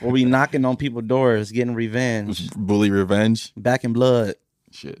where we knocking on people's doors, getting revenge. Bully revenge. Back in blood.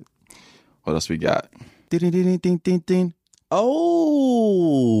 Shit. What else we got? Ding.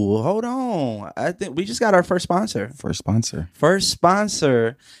 Oh, hold on. I think we just got our first sponsor. First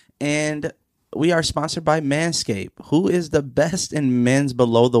sponsor. And we are sponsored by Manscaped, who is the best in men's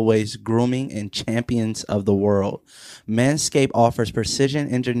below-the-waist grooming and champions of the world. Manscaped offers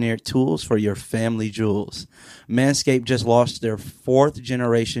precision-engineered tools for your family jewels. Manscaped just launched their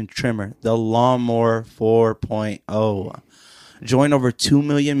 4th-generation trimmer, the Lawnmower 4.0. Join over 2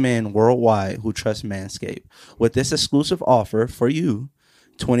 million men worldwide who trust Manscaped. With this exclusive offer for you,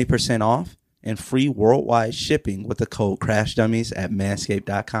 20% off, and free worldwide shipping with the code CRASHDUMMIES at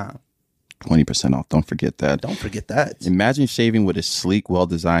manscaped.com. 20% off. Don't forget that. Don't forget that. Imagine shaving with a sleek,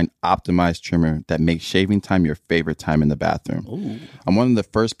 well-designed, optimized trimmer that makes shaving time your favorite time in the bathroom. Ooh. I'm one of the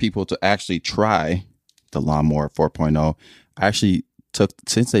first people to actually try the Lawnmower 4.0. I actually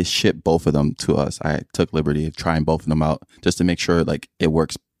since they shipped both of them to us, I took liberty of trying both of them out just to make sure like it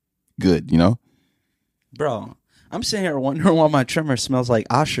works good, you know? Bro, I'm sitting here wondering why my trimmer smells like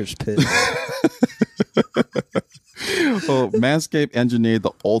Osher's piss. Well, Manscaped engineered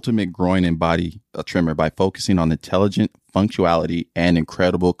the ultimate groin and body trimmer by focusing on intelligent functionality and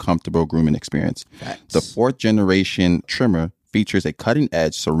incredible comfortable grooming experience. Facts. The 4th generation trimmer features a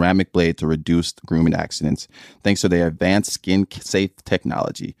cutting-edge ceramic blade to reduce grooming accidents thanks to their advanced skin-safe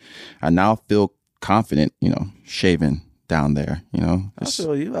technology. I now feel confident, shaving down there, I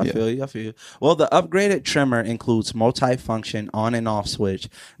feel you. Well, the upgraded trimmer includes multi-function on and off switch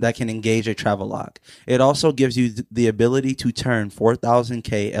that can engage a travel lock. It also gives you the ability to turn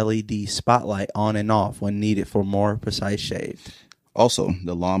 4000K LED spotlight on and off when needed for more precise shave. Also,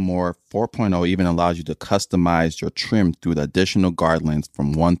 the Lawnmower 4.0 even allows you to customize your trim through the additional guard lengths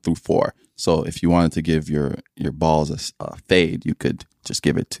from 1 through 4. So if you wanted to give your balls a fade, you could just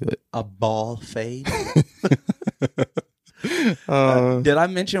give it to it. A ball fade? Did I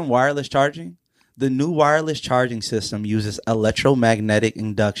mention wireless charging? The new wireless charging system uses electromagnetic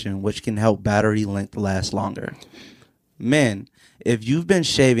induction, which can help battery length last longer. Men, if you've been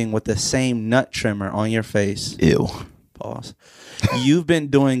shaving with the same nut trimmer on your face... Ew. Pause. You've been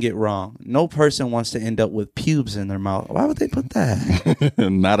doing it wrong. No person wants to end up with pubes in their mouth. Why would they put that?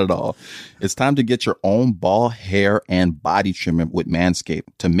 Not at all. It's time to get your own ball, hair, and body trimmer with Manscaped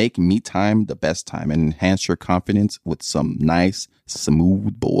to make me time the best time and enhance your confidence with some nice,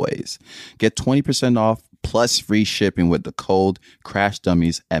 smooth boys. Get 20% off plus free shipping with the code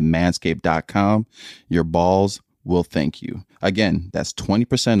CRASHDUMMIES at manscaped.com. Your balls will thank you. Again, that's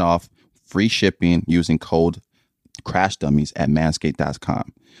 20% off free shipping using code CRASHDUMMIES at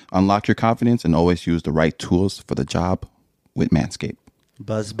manscaped.com. Unlock your confidence and always use the right tools for the job with Manscaped.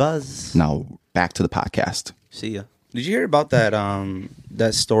 Buzz. Now back to the podcast. See ya. Did you hear about that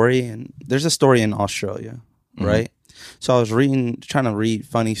that story? And there's a story in Australia, right? So I was trying to read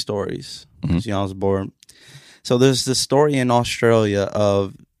funny stories. I was bored. So there's this story in Australia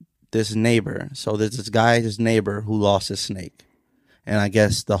of this neighbor. So there's this neighbor who lost his snake. And I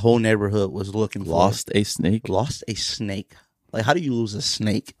guess the whole neighborhood was looking for Lost a snake? Lost a snake. Like, how do you lose a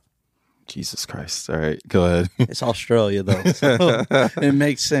snake? Jesus Christ. All right, go ahead. It's Australia, though. So it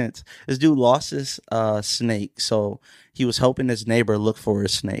makes sense. This dude lost his snake. So he was helping his neighbor look for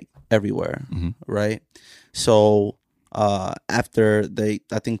his snake everywhere, right? So after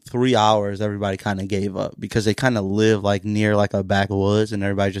I think 3 hours, everybody kind of gave up because they kind of live like near like a backwoods, and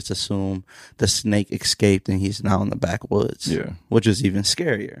everybody just assumed the snake escaped and he's now in the backwoods. Yeah, which is even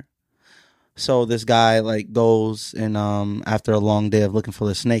scarier. So this guy like goes and after a long day of looking for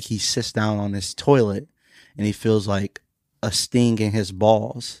the snake, he sits down on his toilet and he feels like a sting in his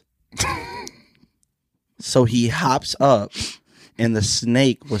balls. So he hops up and the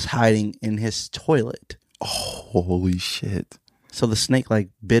snake was hiding in his toilet. Oh, holy shit. So the snake like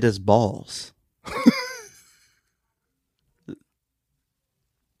bit his balls.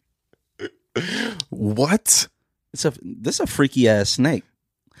 What? This a freaky ass snake.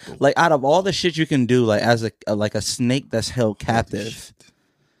 Like out of all the shit you can do, like as a snake that's held captive,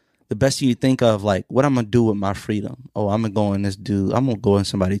 the best you think of, like, what I'm gonna do with my freedom? Oh, I'm gonna go in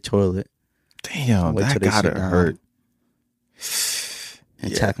somebody's toilet. Damn, that gotta hurt.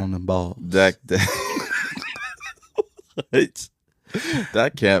 And tackle on the balls.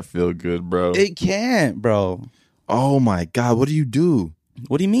 That can't feel good, bro. It can't, bro. Oh my God, what do you do?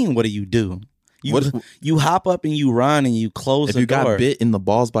 What do you mean? What do you do? You hop up and you run and you close the door. If you got bit in the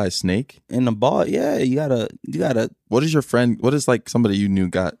balls by a snake? In the ball, yeah, you gotta. What is like somebody you knew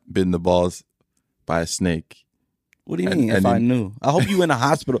got bit in the balls by a snake? What do you mean? If I knew, I hope you in a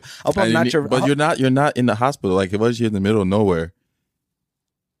hospital. I hope I'm not your. But you're not in the hospital. Like, what if you're in the middle of nowhere,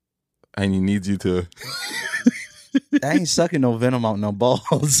 and he needs you to? I ain't sucking no venom out no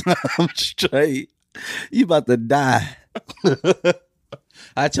balls. I'm straight. You about to die.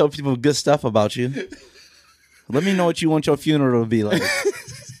 I tell people good stuff about you. Let me know what you want your funeral to be like.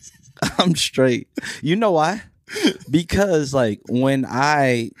 I'm straight. You know why? Because like when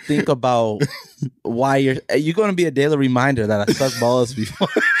I think about why you're going to be a daily reminder that I sucked balls before.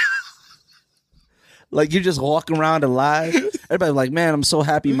 Like you're just walking around alive. Everybody's like, man, I'm so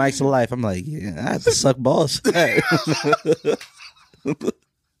happy Mike's alive. I'm like, yeah, I have to suck balls for that.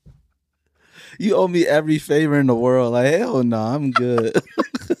 You owe me every favor in the world. Like, hell no, I'm good.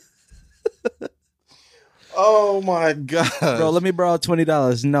 Oh my god, Bro, let me borrow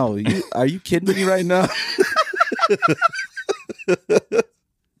 $20. No, are you kidding me right now?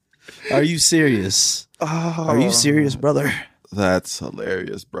 Are you serious? Are you serious, brother? That's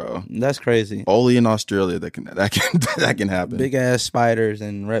hilarious, bro. That's crazy. Only in Australia that can happen. Big ass spiders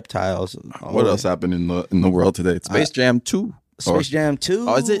and reptiles. What else happened in the world today? Space Jam 2. Space Jam 2?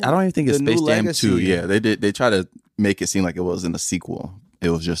 Oh, is it? I don't even think it's The Space New Jam Legacy. 2. Yeah, they try to make it seem like it wasn't a sequel. It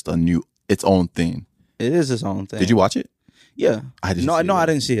was just its own thing. It is its own thing. Did you watch it? Yeah. I didn't No, see no, it. I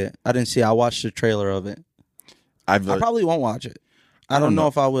didn't see it. I watched the trailer of it. I probably won't watch it. I don't know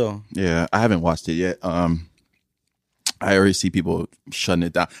if I will. Yeah, I haven't watched it yet. I already see people shutting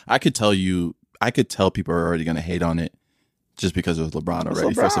it down. I could tell people are already going to hate on it just because it was LeBron already.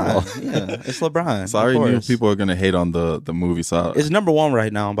 It's First of all, LeBron. Yeah, it's LeBron. so I already of knew course. people are going to hate on the movie. So It's number one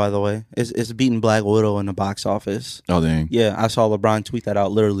right now, by the way. It's beating Black Widow in the box office. oh dang, Yeah, I saw LeBron tweet that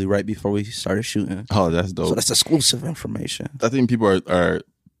out literally right before we started shooting. oh that's dope. So that's exclusive information. I think people are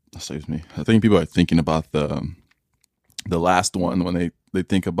excuse me. I think people are thinking about the last one when they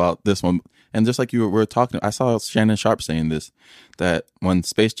think about this one. And just like we were talking, I saw Shannon Sharp saying this, that when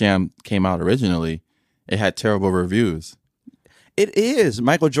Space Jam came out originally, it had terrible reviews. It is.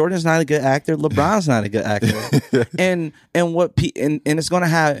 Michael Jordan's not a good actor. LeBron's not a good actor. and it's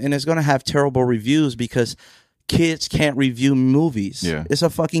gonna have terrible reviews because kids can't review movies. Yeah. It's a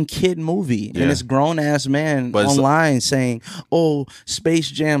fucking kid movie. Yeah. And it's grown ass man But it's- online saying, "Oh, Space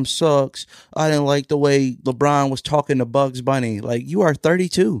Jam sucks. I didn't like the way LeBron was talking to Bugs Bunny." Like, you are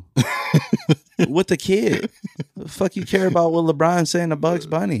 32. With the kid. The fuck you care about what LeBron's saying to Bugs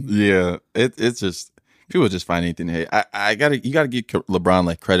Bunny? Yeah, it's just people just find anything to hate. You gotta give LeBron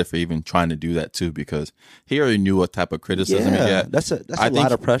like credit for even trying to do that too, because he already knew what type of criticism he Yeah, got. that's a I lot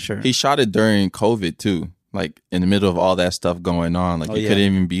think of pressure. He shot it during COVID too, like in the middle of all that stuff going on. Like he yeah. couldn't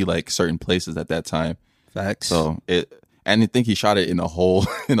even be like certain places at that time. Facts. So and I think he shot it in a whole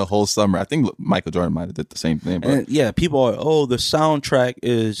summer. I think Michael Jordan might have did the same thing. But And yeah, people are, the soundtrack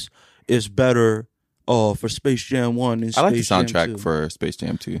is better for Space Jam 1 than Space I like the Jam soundtrack 2. for Space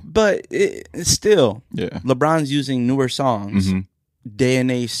Jam 2. But it's still, Yeah. LeBron's using newer songs, day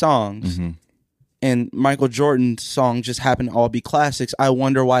and age songs, and Michael Jordan's songs just happen to all be classics. I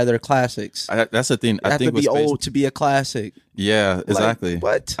wonder why they're classics. That's the thing. They I have think to with be Space, old to be a classic. yeah, exactly.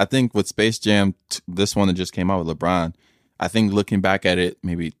 what? I think with Space Jam, this one that just came out with LeBron, I think looking back at it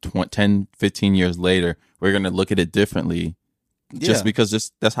maybe 10, 15 years later, we're going to look at it differently just Yeah.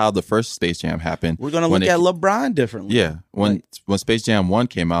 because that's how the first Space Jam happened. We're going to When look at LeBron differently. Yeah. When Space Jam 1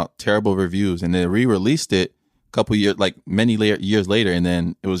 came out, terrible reviews, and they re-released it a couple years, like many years later, and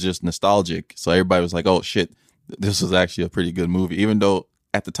then it was just nostalgic. So everybody was like, oh shit, this was actually a pretty good movie, even though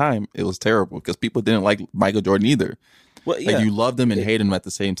at the time it was terrible because people didn't like Michael Jordan either. Well, yeah. Like you loved him and hated him at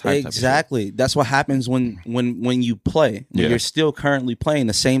the same time. type of shit. Exactly. That's what happens when you play. When Yeah. you're still currently playing.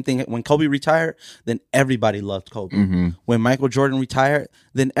 The same thing when Kobe retired, then everybody loved Kobe. Mm-hmm. When Michael Jordan retired,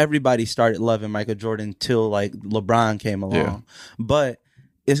 then everybody started loving Michael Jordan till like LeBron came along. Yeah. But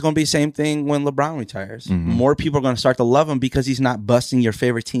it's going to be the same thing when LeBron retires. Mm-hmm. More people are going to start to love him because he's not busting your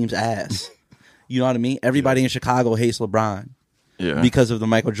favorite team's ass. You know what I mean? Everybody in Chicago hates LeBron Yeah. because of the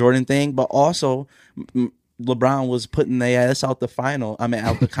Michael Jordan thing, but also LeBron was putting their ass out the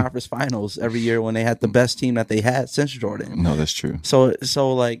conference finals every year when they had the best team that they had since Jordan. No, that's true.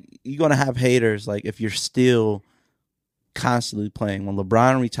 So like you're gonna have haters like if you're still constantly playing. When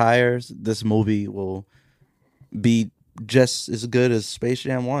LeBron retires, this movie will be just as good as Space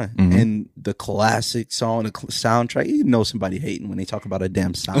Jam 1. Mm-hmm. And the classic song, the soundtrack, you know somebody hating when they talk about a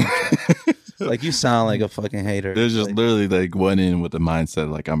damn soundtrack. Like you sound like a fucking hater. There's just Like, literally like went in with the mindset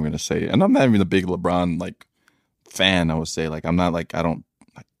like I'm gonna say it. And I'm not even a big LeBron like fan, I would say. Like I'm not like I don't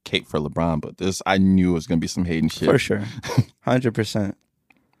like cape for LeBron, but this I knew it was gonna be some hating shit. for sure. 100%.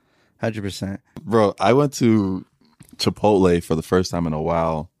 100%. Bro, I went to Chipotle for the first time in a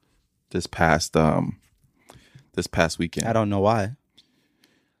while this past weekend. I don't know why.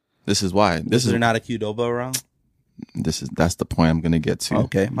 This is why. Is there not a Qdoba around? That's the point I'm gonna get to.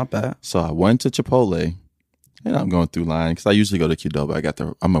 Okay, my bad. So I went to Chipotle, and I'm going through line because I usually go to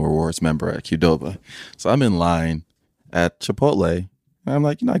Qdoba. I'm a rewards member at Qdoba, so I'm in line at Chipotle, and I'm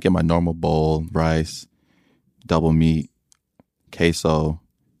like, I get my normal bowl, rice, double meat, queso,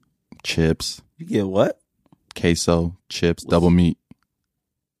 chips, You get what? queso, chips, double meat.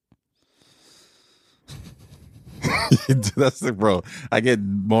 That's the bro. I get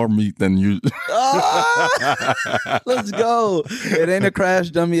more meat than you. Let's go. It ain't a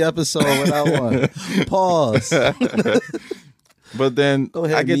Crash Dummy episode without one. Pause. But then Go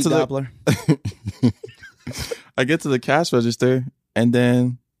ahead, I get meat to Doppler. I get to the cash register, and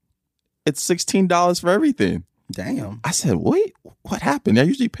then it's $16 for everything. Damn. I said, wait, what happened? I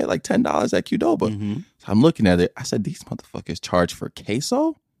usually pay like $10 at Qdoba. Mm-hmm. So I'm looking at it. I said, these motherfuckers charge for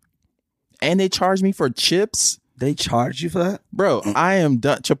queso? And they charge me for chips? They charge you for that? Bro, I am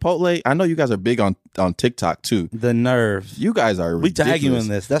done. Chipotle, I know you guys are big on TikTok too. The nerve. You guys are We ridiculous. tag you in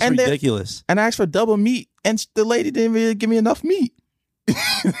this. That's And ridiculous. And I asked for double meat, and the lady didn't really give me enough meat.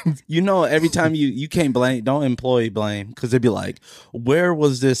 You know, every time you can't blame, don't employee blame, because they'd be like, where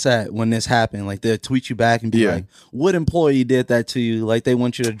was this at when this happened? Like, they'll tweet you back and be Yeah. like, what employee did that to you? Like, they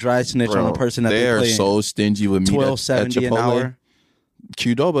want you to dry snitch on the person that they are paying so stingy with meat at $12.70 an Chipotle. hour.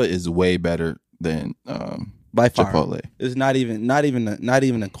 Qdoba is way better than By far. Chipotle. It's not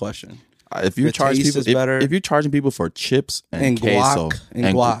even a question. If you The charge taste people, is better. if you're charging people for chips and, And queso guac.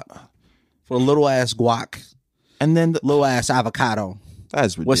 And guac. For a little ass guac. and then Little ass avocado.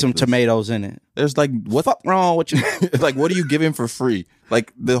 that's ridiculous. With some tomatoes in it. There's like what Fuck wrong with you? like what are you giving for free?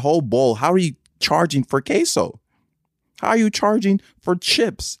 Like the whole bowl. How are you charging for queso? How are you charging for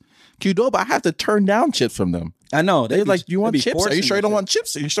chips? Qdoba, I have to turn down chips from them. I know. They're like, "Do you want they be chips? Are you forcing sure you that don't shit. want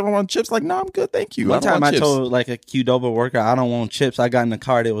chips? Are you sure you don't want chips?" Like, no, I'm good, thank you. One don't time want I chips. told like a Qdoba worker, I don't want chips. I got in the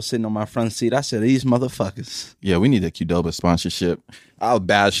car, they was sitting on my front seat. I said, these motherfuckers. Yeah, we need a Qdoba sponsorship. I'll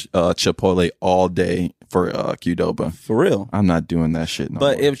bash Chipotle all day for Qdoba. For real. I'm not doing that shit no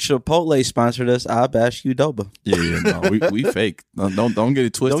But more. if Chipotle sponsored us, I'll bash Qdoba. no, we fake. Don't get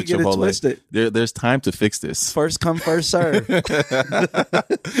it twisted. Don't get it Chipotle. twisted. There's time to fix this. First come, first serve.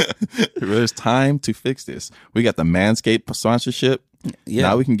 There's time to fix this. We got the Manscaped sponsorship. Yeah.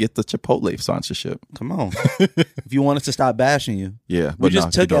 Now we can get the Chipotle sponsorship. Come on. If you want us to stop bashing you. Yeah, We but just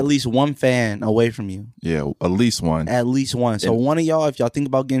no, took Qdoba. at least one fan away from you. Yeah, at least one. At least one. So one of y'all, if y'all think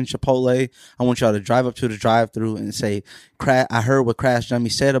about getting Chipotle, I want y'all to drive up to the drive-thru and say, I heard what Crash Dummy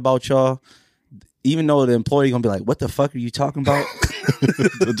said about y'all. Even though the employee gonna be like, what the fuck are you talking about?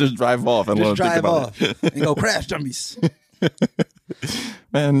 Just drive off and Just let them think drive about off it. and go Crash Dummies.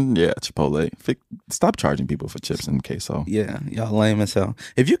 Man, yeah, Chipotle. Stop charging people for chips and queso. Yeah, y'all lame as hell.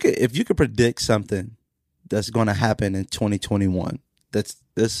 If you could predict something that's gonna happen in 2021,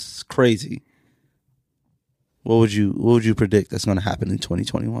 that's crazy. What would you predict that's gonna happen in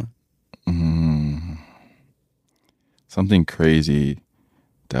 2021? Something crazy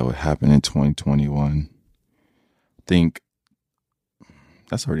that would happen in 2021. I think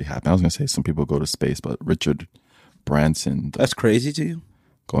that's already happened. I was gonna say some people go to space, but Richard Branson That's crazy to you?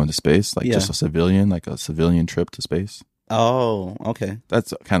 going to space, like Yeah. just a civilian trip to space. Oh, okay.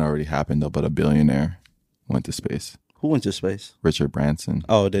 That's kind of already happened though. But a billionaire went to space. Who went to space? Richard Branson.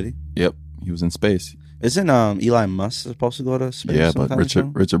 Oh, did he? Yep, he was in space. Isn't Elon Musk supposed to go to space? Yeah, but sometime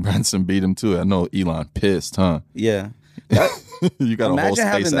soon? Richard Branson beat him too. I know Elon pissed, huh? Yeah. You got a whole Imagine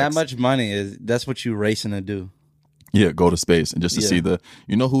having SpaceX. that much money. That's what you racing to do. Yeah, go to space and just to Yeah. see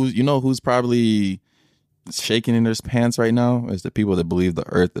who's probably shaking in their pants right now is the people that believe the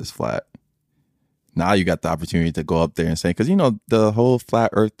Earth is flat. Now you got the opportunity to go up there and say, because the whole flat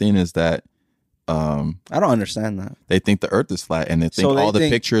Earth thing is that I don't understand that. they think the Earth is flat and they think So they all the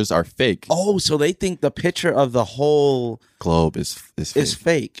think- pictures are fake. Oh, so they think the picture of the whole Globe is fake. is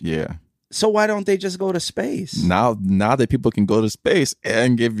fake. Yeah. So why don't they just go to space? Now that people can go to space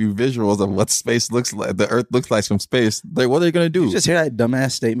and give you visuals of what space looks like, the Earth looks like from space, what are they going to do? You just hear that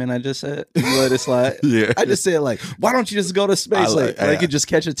dumbass statement I just said? You let it slide? Yeah. I just said like, why don't you just go to space? I could just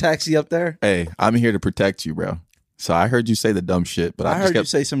catch a taxi up there. Hey, I'm here to protect you, bro. So I heard you say the dumb shit, but I I heard just you kept,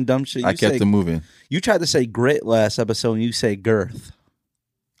 say some dumb shit. I kept it moving. You tried to say grit last episode and you say girth.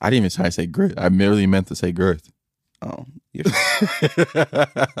 I didn't even try to say grit. I merely meant to say girth. Oh, you're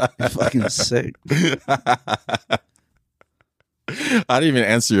fucking sick. I didn't even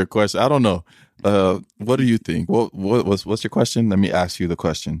answer your question. I don't know. What do you think? What's your question? Let me ask you the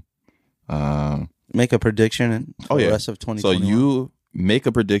question. Make a prediction for the rest of So 2021. you make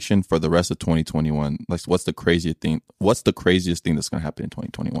a prediction for the rest of 2021. Like, what's the craziest thing? What's the craziest thing that's going to happen in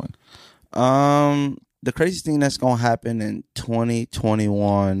 2021? The craziest thing that's gonna happen in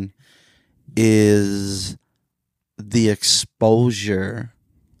 2021 is the exposure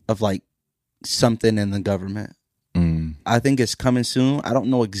of like something in the government. I think it's coming soon. I don't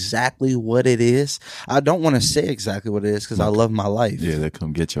know exactly what it is. I don't want to say exactly what it is because I love my life. Yeah, they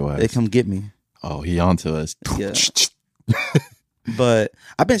come get your ass. They come get me. Oh, he onto us. Yeah. But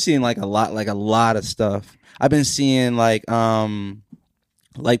I've been seeing like a lot of stuff. I've been seeing like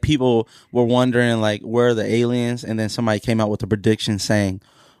people were wondering like where are the aliens, and then somebody came out with a prediction saying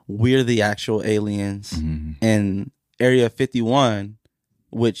we're the actual aliens in Area 51.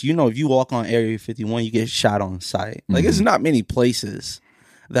 Which, if you walk on Area 51, you get shot on sight. Like, it's not many places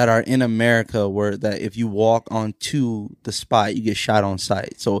that are in America where that if you walk onto the spot, you get shot on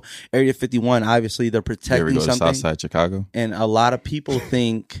sight. So Area 51, obviously they're You ever protecting go to something. Southside Chicago? And a lot of people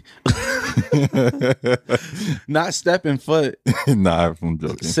think not stepping foot. Nah, I'm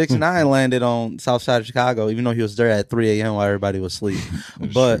joking. 6ix9ine landed on South Side of Chicago, even though he was there at 3 a.m. while everybody was asleep.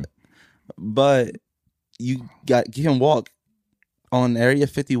 That's But you can walk on Area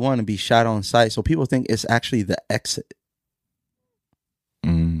 51 and be shot on sight. So people think it's actually the exit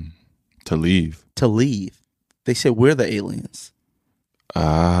To leave. to leave. They say we're the aliens.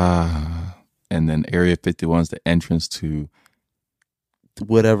 And then Area 51 is the entrance to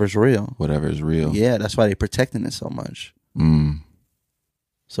Whatever's real. whatever is real. Yeah, that's why they're protecting it so much. Mm.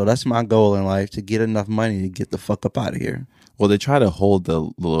 So that's my goal in life, to get enough money to get the fuck up out of here. Well, they try to hold the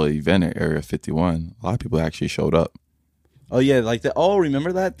little event at Area 51. A lot of people actually showed up. Oh yeah, like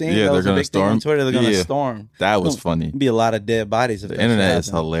remember that thing? Yeah, that they're was a gonna big thing on storm. Twitter. They're gonna Yeah. storm. That was There'll funny. Be a lot of dead bodies. If The that internet shit is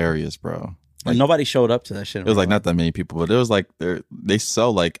happened. hilarious, bro. And nobody showed up to that shit. It was like not that many people, but it was like they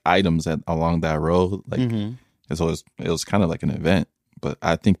sell like items along that road. Like Mm-hmm. and so it was kind of like an event. But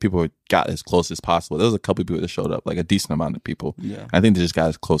I think people got as close as possible. There was a couple of people that showed up, like a decent amount of people. Yeah. I think they just got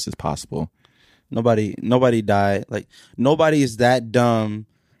as close as possible. Nobody died. Like nobody is that dumb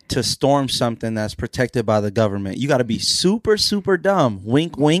to storm something that's protected by the government. You got to be super, super dumb.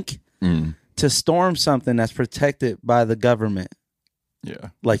 Wink, wink. To storm something that's protected by the government. Yeah.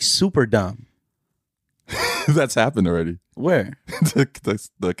 Like super dumb. That's happened already. Where?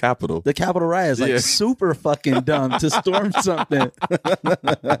 the Capitol. The Capitol riot is like Yeah. super fucking dumb to storm something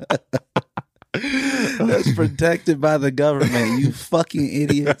that's protected by the government. You fucking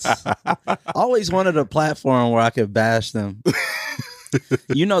idiots. Always wanted a platform where I could bash them.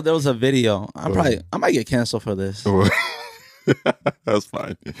 You know, there was a video. I might get canceled for this. That's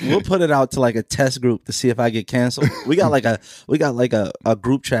fine. We'll put it out to like a test group to see if I get canceled. We got like a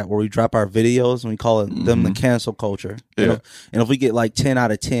group chat where we drop our videos and we call it them the cancel culture. Yeah. And if we get like 10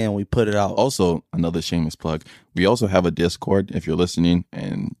 out of 10, we put it out. Also, another shameless plug. We also have a Discord. If you're listening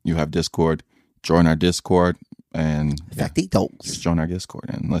and you have Discord, join our Discord and just join our Discord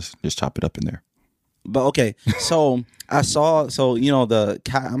and let's just chop it up in there. But okay, so I'm so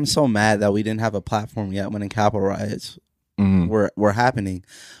mad that we didn't have a platform yet when the Capitol riots were happening.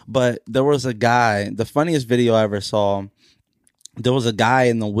 But there was a guy, the funniest video I ever saw, there was a guy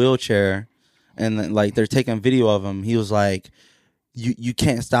in the wheelchair and like they're taking video of him. He was like, you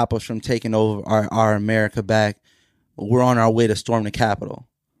can't stop us from taking over our America back. We're on our way to storm the Capitol.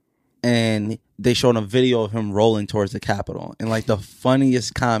 And they showed a video of him rolling towards the Capitol. And like the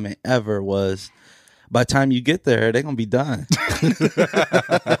funniest comment ever was, by the time you get there, they're going to be done.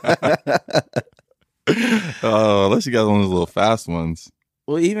 Oh, unless you got one of those little fast ones.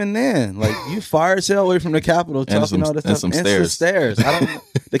 Well, even then, like you far as hell away from the Capitol, talking all this stuff, some and stairs. stairs.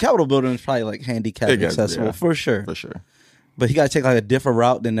 The Capitol building is probably like handicapped accessible for sure. For sure. But he got to take like a different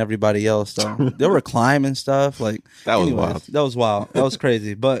route than everybody else. Though they were climbing stuff. Like That was wild. That was wild. That was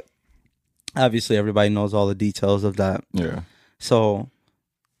crazy. But obviously, everybody knows all the details of that. Yeah. So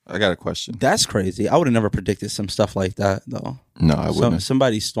I got a question. that's crazy. I would have never predicted some stuff like that, though. No, I wouldn't.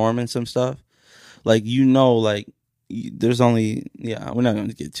 Somebody storming some stuff. Like, there's only, we're not going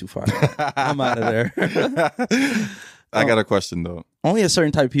to get too far. I'm out of there. I got a question though. Only a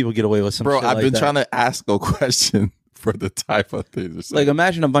certain type of people get away with some Bro, shit I've like been that. trying to ask a question for the type of things. Like,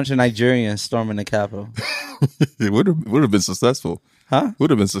 imagine a bunch of Nigerians storming the Capitol. It would have been successful. Huh?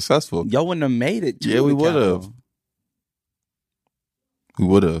 Would have been successful. Y'all wouldn't have made it to Yeah, we the would Capitol. have. We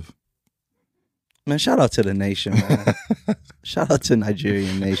would have. Man, shout out to the nation, man. Shout out to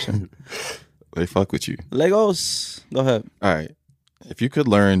Nigerian nation. They fuck with you. Legos. Go ahead. All right. If you could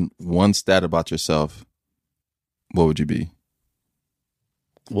learn one stat about yourself, what would you be?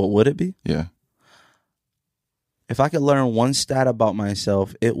 What would it be? Yeah. If I could learn one stat about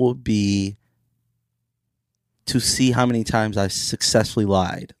myself, it would be to see how many times I successfully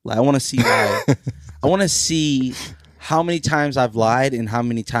lied. Like, I want to see I want to see how many times I've lied and how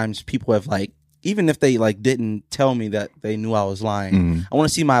many times people have, like, even if they like didn't tell me that they knew I was lying. I want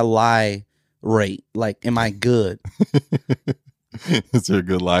to see my lie rate. Like, am I good? Is there a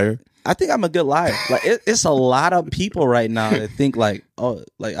good liar? I think I'm a good liar. Like, it's a lot of people right now that think like, oh,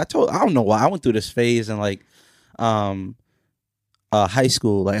 like I don't know why I went through this phase in like high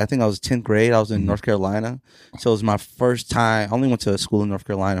school. Like, I think I was 10th grade. I was in North Carolina. So it was my first time. I only went to a school in North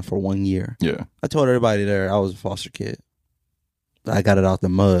Carolina for 1 year. Yeah. I told everybody there I was a foster kid. I got it out the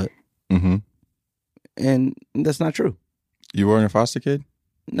mud. Mm-hmm. And that's not true. You weren't a foster kid?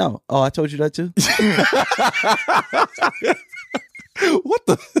 No. Oh, I told you that too? What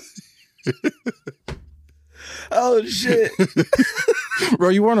the? Oh, shit. Bro,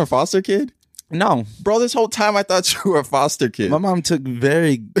 you weren't a foster kid? No, Bro, this whole time I thought you were a foster kid. my mom took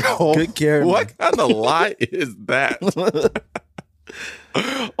very good care of me. What kind of lie is that?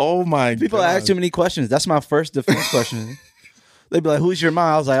 Oh my god. People ask too many questions. That's my first defense question. They'd be like, "Who's your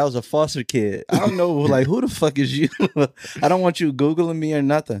mom?" I was like, "I was a foster kid." I don't know, like, who the fuck is you? I don't want you Googling me or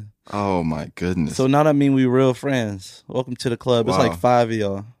nothing. Oh my goodness. So now that mean we real friends. Welcome to the club. It's Wow. like 5 of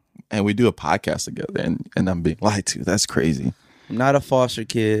y'all. And we do a podcast together, and I'm being lied to. That's crazy. I'm not a foster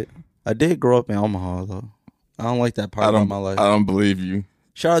kid. I did grow up in Omaha though. I don't like that part of my life. I don't believe you.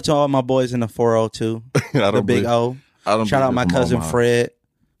 Shout out to all my boys in the 402, I don't the Big believe, O. I don't Shout out believe my you're from cousin Omaha. Fred,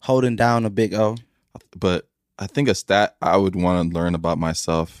 holding down the Big O. But I think a stat I would want to learn about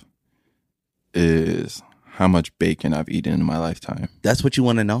myself is how much bacon I've eaten in my lifetime. That's what you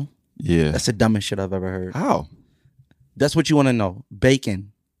want to know? Yeah. That's the dumbest shit I've ever heard. How? That's what you want to know.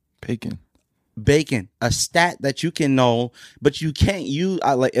 Bacon. Bacon. A stat that you can know, but you can't use.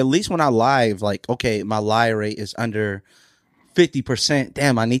 Like, at least when I live, like, okay, my lie rate is under 50%.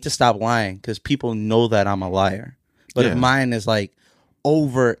 Damn, I need to stop lying because people know that I'm a liar. But Yeah. if mine is like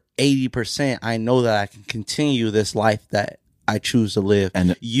over 80%, I know that I can continue this life that I choose to live.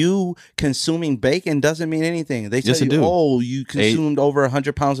 And- you consuming bacon doesn't mean anything. They tell Yes, it you, do. oh, you consumed over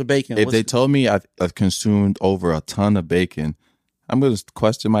 100 pounds of bacon. If What's they told me I've consumed over a ton of bacon, I'm going to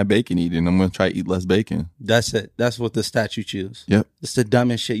question my bacon eating. I'm going to try to eat less bacon. That's it. That's what the stat you choose. Yep. It's the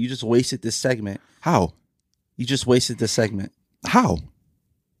dumbest shit. You just wasted this segment. How? You just wasted this segment. How?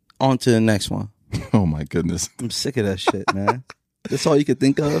 On to the next one. Oh my goodness. I'm sick of that shit, man. That's all you could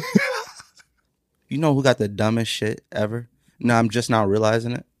think of. You know who got the dumbest shit ever? No, I'm just now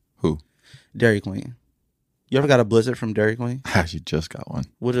realizing it. Who? Dairy Queen. You ever got a blizzard from Dairy Queen? I actually just got one.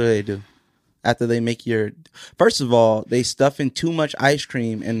 What do? After they make your... First of all, they stuff in too much ice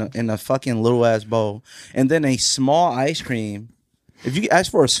cream in a fucking little ass bowl. And then a small ice cream. If you ask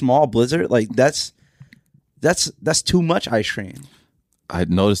for a small blizzard, like that's too much ice cream. I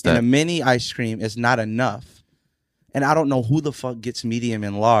noticed And that. a mini ice cream is not enough. And I don't know who the fuck gets medium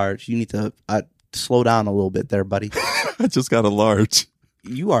and large. You need to slow down a little bit there, buddy. I just got a large.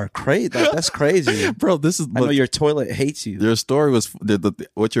 You are crazy. That's crazy. Bro, this is... I know your toilet hates you. Your story was...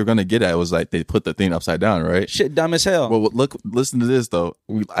 what you're going to get at was like they put the thing upside down, right? Shit dumb as hell. Well, listen to this, though.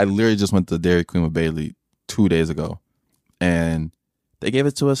 I literally just went to Dairy Queen with Bailey 2 days ago. And they gave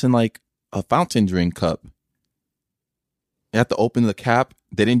it to us in like a fountain drink cup. You have to open the cap.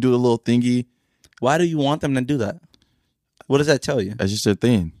 They didn't do the little thingy. Why do you want them to do that? What does that tell you? That's just their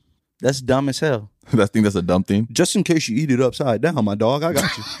thing. That's dumb as hell. I think that's a dumb thing. Just in case you eat it upside down, my dog, I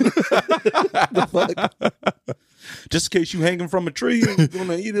got you. The fuck? Just in case you hanging from a tree and you're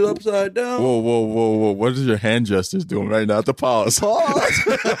gonna eat it upside down. Whoa. What is your hand gestures doing right now? The pause. Pause.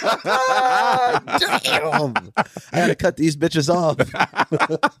 Damn. I gotta cut these bitches off.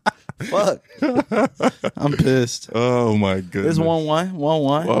 Fuck. I'm pissed. Oh, my goodness. It's 1-1.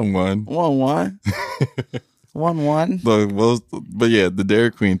 1-1. 1-1. 1-1. 1-1. But yeah, the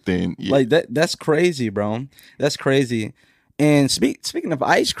Dairy Queen thing. Yeah. Like that's crazy, bro. That's crazy. And speaking of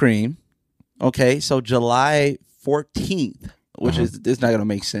ice cream, okay, so July 14th, which is it's not gonna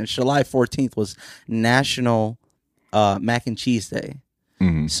make sense. July 14th was National Mac and Cheese Day.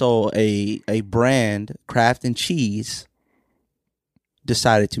 Mhm. So a brand, Kraft and Cheese,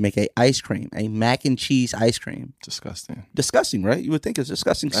 decided to make a mac and cheese ice cream. Disgusting. Disgusting, right? You would think it's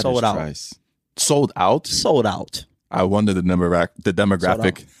disgusting. That Sold is out. Christ. Sold out? Sold out. I wonder the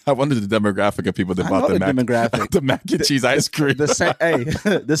demographic. I wonder the demographic of people that I bought know the the demographic. the mac and cheese ice cream. The same,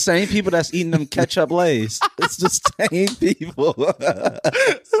 the same people that's eating them ketchup lays. It's the same people.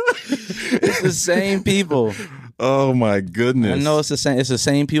 It's the same people. Oh my goodness! I know it's the same. It's the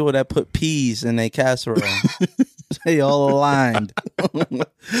same people that put peas in their casserole. They all aligned.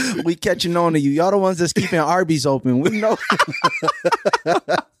 We catching on to you. Y'all the ones that's keeping Arby's open. We know.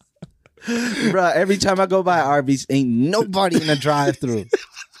 Bruh, every time I go by Arby's, ain't nobody in the drive-thru.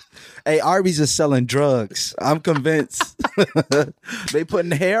 Hey, Arby's is selling drugs. I'm convinced. They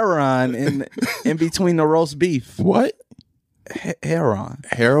putting heroin in between the roast beef. What? Heroin.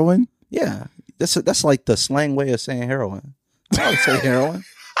 Heroin? Yeah. That's like the slang way of saying heroin. I would say heroin.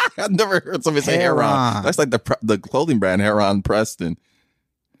 I've never heard somebody say Heron. Heron. That's like the clothing brand Heron Preston.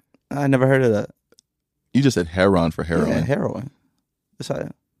 I never heard of that. You just said Heron for heroin. Yeah, heroin.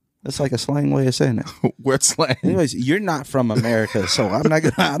 That's like a slang way of saying it. Where's slang? Anyways, you're not from America, so I'm not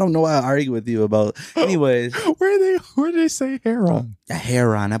gonna. I don't know why I argue with you about. Anyways, Where do they say Heron? the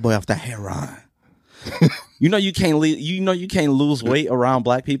heron, that boy off the heron. You know you can't lose weight around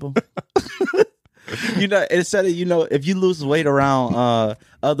black people. Instead of if you lose weight around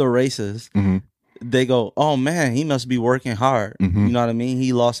other races, they go, "Oh man, he must be working hard." Mhm. You know what I mean?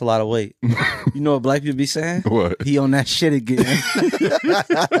 He lost a lot of weight. You know what black people be saying? What? He on that shit again.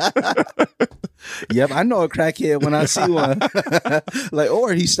 Yep, I know a crackhead when I see one. Like,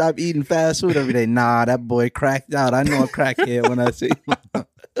 or he stopped eating fast food every day. Nah, that boy cracked out. I know a crackhead when I see one.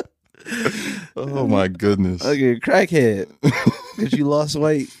 Oh my goodness. Okay, crackhead. Because you lost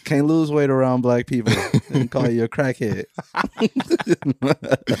weight, can't lose weight around black people. And call you a crackhead.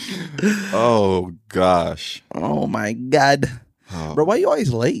 Oh gosh. Oh my God. Oh. Bro, why you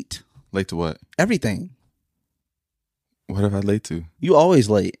always late? Late to what? Everything. What am I late to? You always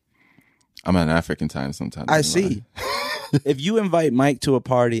late. I'm at African time sometimes. I see. If you invite Mike to a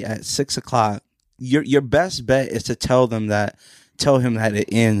party at 6 o'clock, your best bet is to tell him that it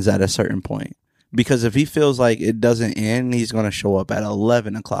ends at a certain point. Because if he feels like it doesn't end, he's going to show up at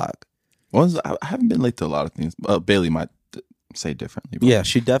 11 o'clock. I haven't been late to a lot of things. Bailey might say differently. But. Yeah,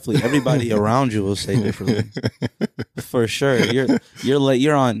 she definitely. Everybody around you will say differently. For sure. You're late.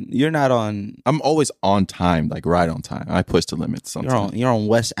 You're not on. I'm always on time, like right on time. I push the limits sometimes. You're on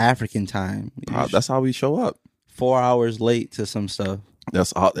West African time. That's how we show up. 4 hours late to some stuff.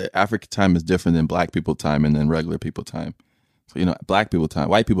 That's all. African time is different than black people time and then regular people time. So black people time,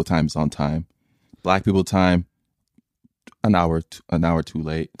 white people time is on time. Black people time, an hour too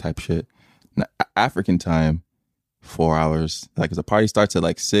late type shit. Now, African time, 4 hours. Like, if the party starts at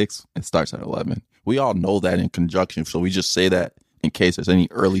like 6, it starts at 11. We all know that in conjunction, so we just say that in case there's any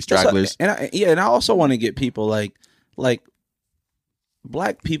early stragglers. And I also want to get people like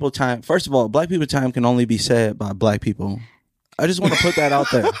black people time. First of all, black people time can only be said by black people. I just want to put that out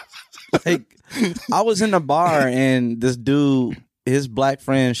there. Like, I was in a bar and this dude, his black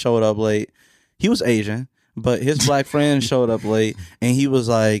friend showed up late. He was Asian, but his black friend showed up late and he was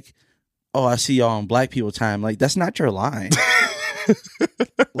like, "Oh, I see y'all on black people time." Like, that's not your line.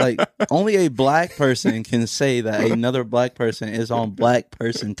 Like, only a black person can say that another black person is on black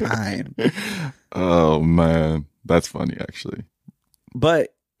person time. Oh man, that's funny actually.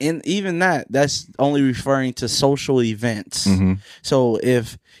 But even that's only referring to social events. Mm-hmm. So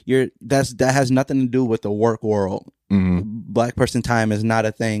if that has nothing to do with the work world. Mm-hmm. Black person time is not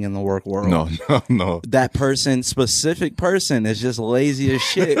a thing in the work world. No. That specific person is just lazy as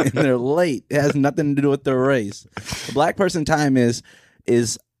shit and they're late. It has nothing to do with their race. Black person time is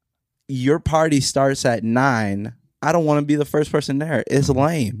your party starts at 9. I don't want to be the first person there. It's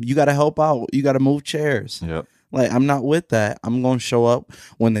lame. You got to help out. You got to move chairs. Yep. Like, I'm not with that. I'm going to show up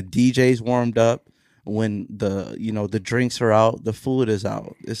when the DJ's warmed up, when the drinks are out, the food is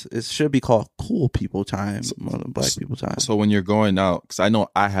out. It should be called cool people time, black people time. So when you're going out, because I know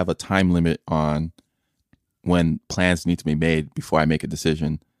I have a time limit on when plans need to be made before I make a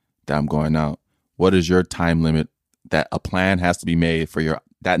decision that I'm going out. What is your time limit that a plan has to be made for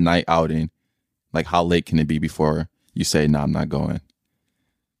that night outing? Like, how late can it be before you say, "No, I'm not going"?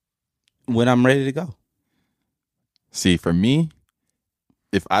 When I'm ready to go. See, for me,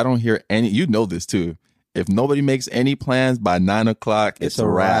 if I don't hear any, you know this too. If nobody makes any plans by 9 o'clock, it's a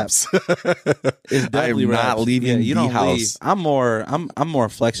wraps. It's definitely I'm not leaving the house. Leave. I'm more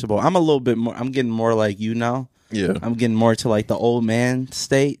flexible. I'm a little bit more. I'm getting more like you now. Yeah, I'm getting more to like the old man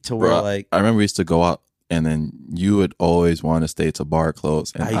state to where like I remember we used to go out, and then you would always want to stay till bar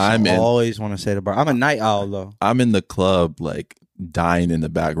close, and I always want to stay to bar. I'm a night owl though. I'm in the club like dying in the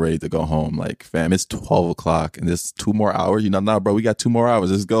back, ready to go home. Like, fam, it's 12 o'clock and there's 2 more hours. Nah, bro, we got 2 more hours.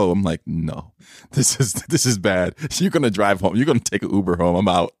 Let's go. I'm like, no, this is bad. You're gonna drive home. You're gonna take an Uber home. I'm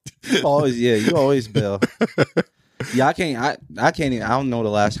out. You always bail. Yeah, I can't even, I don't know the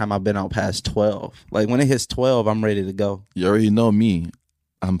last time I've been out past 12. Like, when it hits 12, I'm ready to go. You already know me.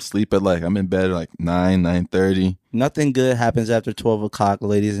 I'm I'm in bed at like 9:30. Nothing good happens after 12 o'clock,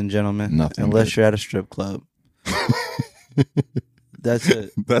 ladies and gentlemen. Nothing unless good. You're at a strip club. That's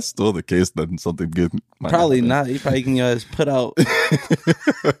it. That's still the case. Then something good. Probably not. You probably can get put out,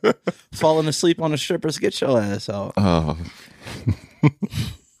 falling asleep on the strippers. Get your ass out. Oh.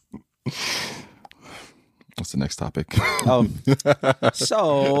 What's the next topic?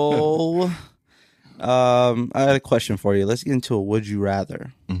 So, I had a question for you. Let's get into a would you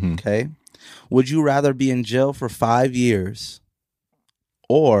rather. Mm-hmm. Okay, would you rather be in jail for 5 years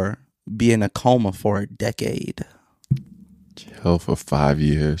or be in a coma for a decade? Jail for 5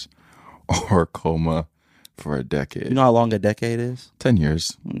 years or coma for a decade. You know how long a decade is? 10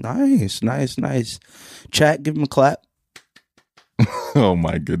 years. Nice. Chat, give him a clap. Oh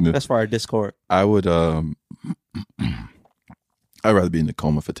my goodness. That's for our Discord. I would I'd rather be in the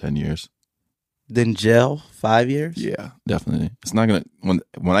coma for 10 years. Then jail 5 years? Yeah, definitely. It's not gonna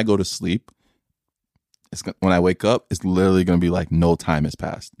when I go to sleep, when I wake up, it's literally gonna be like no time has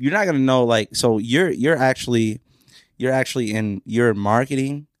passed. You're not gonna know, like, so you're actually in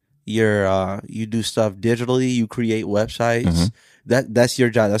marketing. You do stuff digitally. You create websites. Mm-hmm. That's your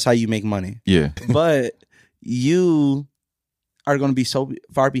job. That's how you make money. Yeah. But you are going to be so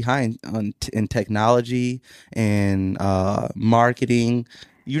far behind in technology and marketing.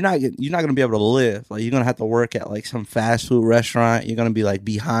 You're not going to be able to live. Like, you're going to have to work at like some fast food restaurant. You're going to be like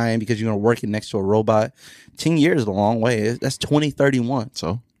behind because you're going to work next to a robot. 10 years is a long way. That's 2031.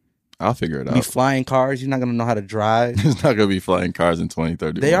 So I'll figure it Be out. flying cars. You're not going to know how to drive. There's not gonna be flying cars in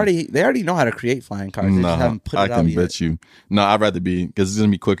 2030. They already know how to create flying cars. They just haven't put I it out can yet. bet you. No, I'd rather be, because it's gonna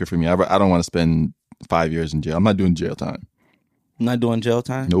be quicker for me. I don't want to spend 5 years in jail. I'm not doing jail time. Not doing jail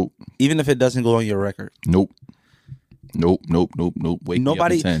time. Nope. Even if it doesn't go on your record. Nope. Wake me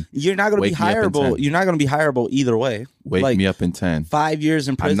up in 10. You're not going to be Wake me up in hireable. 10. You're not going to be hireable either way. Wake Like, me up in 10. 5 years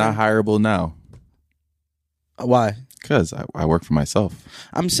in prison. I'm not hireable now Why? because I work for myself.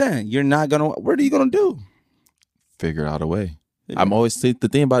 I'm saying you're not going to. What are you going to do? Figure out a way. I'm always the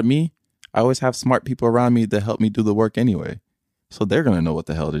thing about me. I always have smart people around me that help me do the work anyway, so they're gonna know what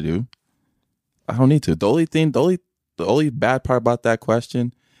the hell to do. I don't need to. The only bad part about that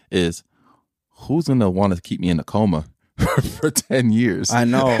question is who's gonna want to keep me in a coma for 10 years? I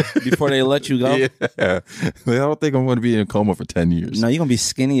know. Before they let you go. Yeah, I don't think I'm gonna be in a coma for 10 years. No, you're going to be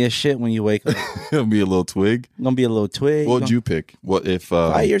skinny as shit when you wake up. It'll be a little twig. You're going to be a little twig. What would you pick? What if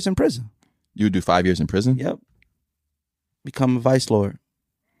 5 years in prison. you would do 5 years in prison? Yep. Become a vice lord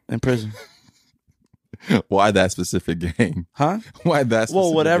in prison. Why that specific gang? Huh? Why that? Specific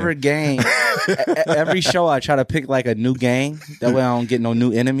Well, whatever gang? gang. Every show I try to pick like a new gang. That way I don't get no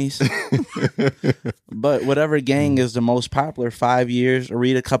new enemies. But whatever gang is the most popular, 5 years,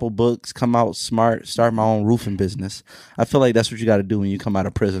 read a couple books, come out smart, start my own roofing business. I feel like that's what you got to do when you come out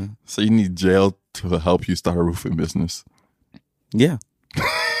of prison. So you need jail to help you start a roofing business. Yeah.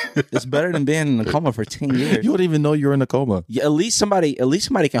 It's better than being in a coma for 10 years. You don't even know you're in a coma. Yeah, at least somebody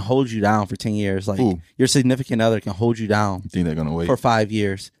can hold you down for 10 years. Like, Who? your significant other can hold you down You think they're gonna wait? for 5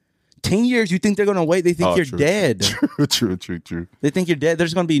 years. 10 years, you think they're going to wait? They think you're true. dead. True. They think you're dead.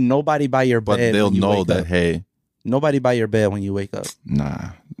 There's going to be nobody by your But bed. they'll when you know wake that, up. hey, Nobody by your bed when you wake up. nah,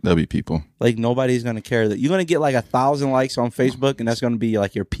 there'll be people. Like, nobody's going to care that you're going to get like 1,000 likes on Facebook, and that's going to be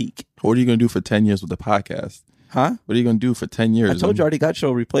like your peak. What are you gonna do for 10 years with the podcast? Huh? What are you gonna do for 10 years? I told you I already got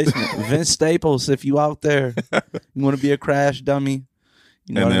your replacement. Vince Staples, if you out there, you want to be a crash dummy.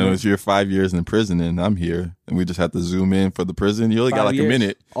 You know And what I then mean? if you're 5 years in prison and I'm here and we just have to zoom in for the prison, you only got 5 like years. a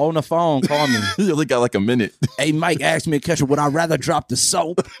minute. On the phone, call me. You only got like a minute. Hey, Mike asked me a question. Would I rather drop the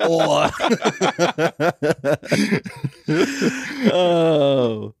soap or?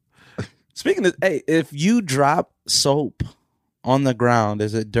 Oh. Speaking of, hey, if you drop soap on the ground,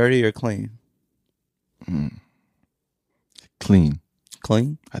 is it dirty or clean? Clean.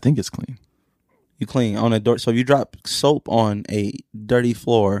 Clean. I think it's clean. You clean on a door. So if you drop soap on a dirty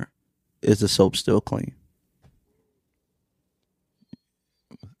floor, is the soap still clean?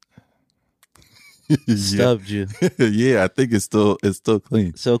 Stubbed you. Yeah, I think it's still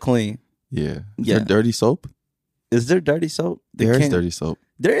clean. Still clean. Yeah. Is Yeah. there dirty soap? Is there dirty soap? There is can't- dirty soap.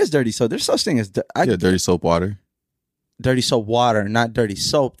 There is dirty soap. There's such thing as Yeah, dirty soap water. dirty soap water, not dirty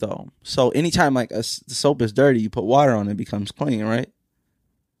soap though. So anytime like the soap is dirty, you put water on it, it becomes clean, right?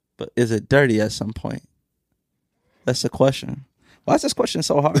 But is it dirty at some point? That's the question. Why is this question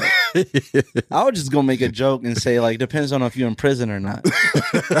so hard? I was just gonna make a joke and say like depends on if you're in prison or not.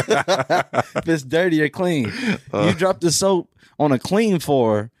 If it's dirty or clean, you drop the soap on a clean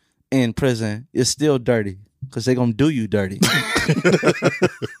floor in prison, it's still dirty because they're gonna do you dirty.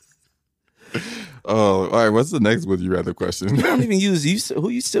 Oh, all right. What's the next would you rather question? You don't even use you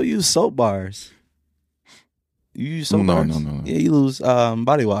still use soap bars. You use soap No, bars? no. Yeah, you lose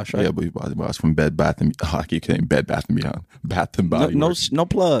body wash, right? Yeah, but body wash from Bed Bath and I keep saying Bed Bath and Beyond. Bath and Body no, Works. no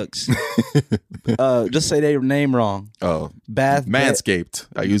plugs. Just say their name wrong. Oh, Bath Manscaped.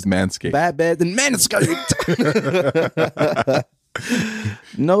 I used Manscaped. Bad bed and Manscaped.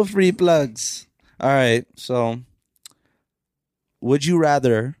 No free plugs. All right. So, would you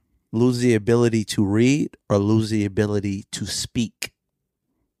rather lose the ability to read or lose the ability to speak?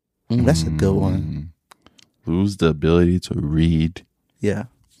 That's a good one. Lose the ability to read Yeah.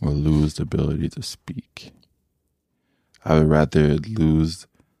 or lose the ability to speak. I would rather lose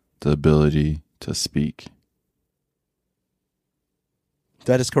the ability to speak.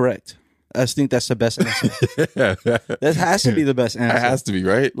 That is correct. I think that's the best answer. That has to be the best answer. It has to be,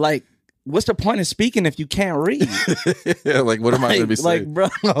 right? Like, what's the point of speaking if you can't read? Yeah, like what am I going to be saying?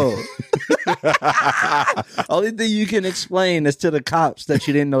 Like, bro. Only thing you can explain is to the cops that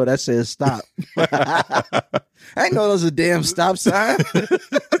you didn't know that says stop. I didn't know there was a damn stop sign.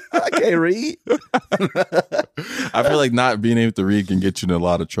 I can't read. I feel like not being able to read can get you in a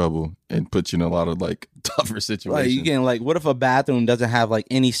lot of trouble and put you in a lot of like tougher situations. Like you can like, what if a bathroom doesn't have like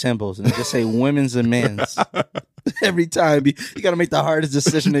any symbols and it just say women's and men's? Every time you got to make the hardest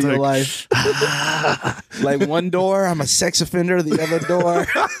decision of your life. Like one door, I'm a sex offender. The other door,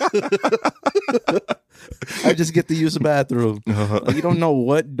 I just get to use the bathroom. Like, you don't know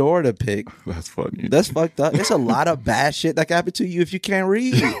what door to pick. That's funny. That's fucked up. There's a lot of bad shit that can happen to you if you can't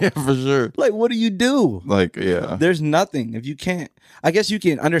read. Yeah, for sure. Like, what do you do? Like, yeah. There's nothing if you can't. I guess you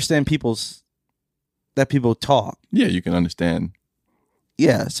can understand that people talk. Yeah, you can understand.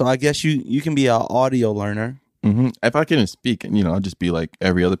 Yeah, so I guess you can be an audio learner. Mm-hmm. If I couldn't speak, I'll just be like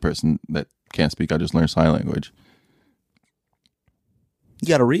every other person that can't speak. I just learn sign language. You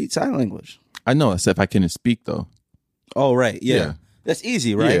got to read sign language. I know, except if I couldn't speak though. Oh, right. Yeah. That's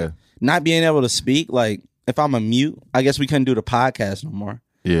easy, right? Yeah. Not being able to speak, like if I'm a mute, I guess we couldn't do the podcast no more.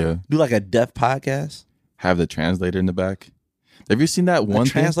 Yeah. Do like a deaf podcast. Have the translator in the back. Have you seen that one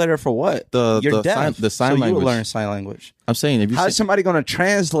translator for what? You're deaf. The sign so language. You would learn sign language. I'm saying, how's somebody going to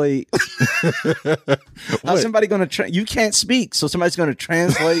translate? How's somebody going to you can't speak, so somebody's going to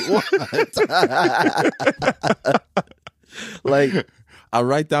translate what? Like, I'll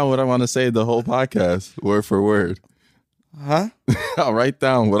write down what I want to say the whole podcast, word for word. Huh? I'll write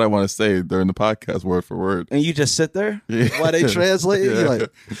down what I want to say during the podcast, word for word. And you just sit there while they translate? Yeah. You like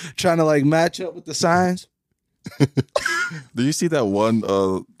trying to like match up with the signs? Do you see that one?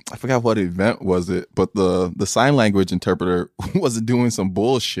 I forgot what event was it, but the sign language interpreter was doing some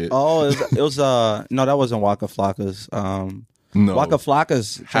bullshit. Oh, it was no, that wasn't Waka Flocka's. No, Waka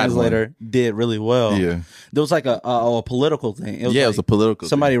Flocka's translator did really well. Yeah, there was like a political thing. It was a political.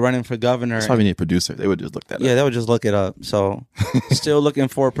 Somebody running for governor. That's why we need a producer. They would just look that up. Yeah, they would just look it up. So, still looking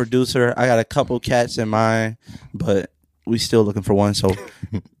for a producer. I got a couple cats in mind, but we still looking for one. So,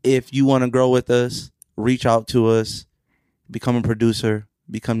 if you want to grow with us, reach out to us, become a producer,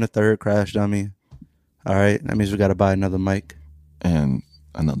 become the third Crash Dummy. All right, that means we got to buy another mic and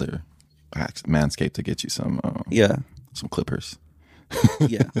another Manscaped to get you some. Some clippers.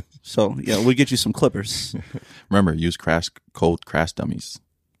 Yeah. So we'll get you some clippers. Remember, use code Crash Dummies.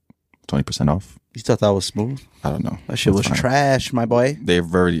 20% off. You thought that was smooth? I don't know. That shit was trash, my boy.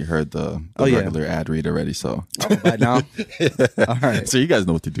 They've already heard the regular ad read already, so. By now? All right. So you guys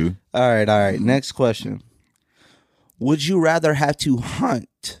know what to do. All right. Next question. Would you rather have to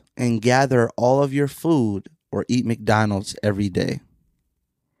hunt and gather all of your food or eat McDonald's every day?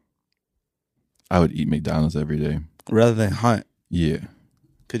 I would eat McDonald's every day. Rather than hunt? Yeah.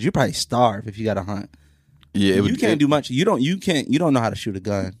 Because you probably starve if you got to hunt. Yeah. You can't do much. You don't know how to shoot a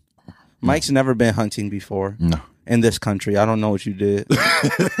gun. Mike's never been hunting before. No. In this country. I don't know what you did.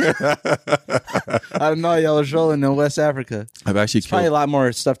 I don't know. Y'all was rolling in West Africa. I've actually probably a lot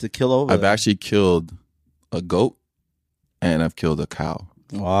more stuff to kill over. I've actually killed a goat and I've killed a cow.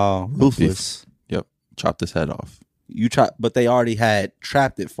 Wow. Ruthless. Yep. Chopped his head off. But they already had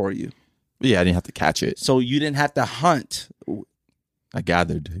trapped it for you. Yeah, I didn't have to catch it. So you didn't have to hunt. I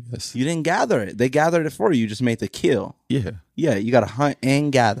gathered, I guess. You didn't gather it. They gathered it for you. You just made the kill. Yeah. Yeah, you got to hunt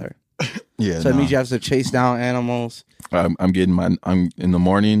and gather. Yeah. So it means you have to chase down animals. I'm in the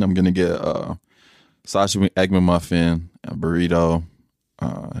morning, I'm going to get a sausage egg McMuffin, a burrito,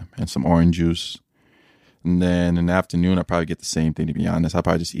 and some orange juice. And then in the afternoon, I'll probably get the same thing, to be honest. I'll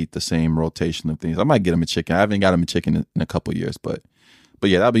probably just eat the same rotation of things. I might get him a chicken. I haven't got him a chicken in a couple of years, but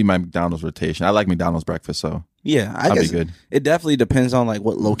yeah, that'll be my McDonald's rotation. I like McDonald's breakfast, so yeah, I guess be good. It definitely depends on like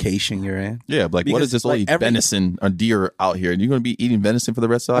what location you're in. Yeah, like what is this all venison or deer out here? And you're going to be eating venison for the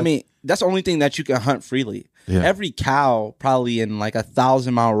rest of life? I mean, that's the only thing that you can hunt freely. Yeah. Every cow probably in like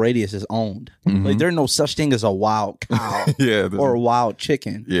 1,000-mile radius is owned. Mm-hmm. Like there's no such thing as a wild cow or a wild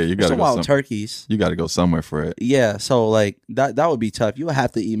chicken. Yeah, you got to go wild turkeys. You got to go somewhere for it. Yeah, so like that would be tough. You would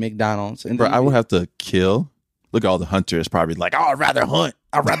have to eat McDonald's. And I would have to kill. Look at all the hunters probably like, oh, I'd rather hunt.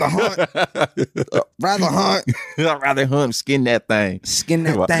 I'd rather hunt. I'd rather hunt. Skin that thing. Skin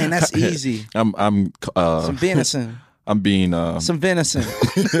that thing. That's easy. I'm some venison. I'm being some venison.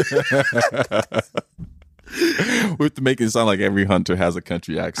 We have to make it sound like every hunter has a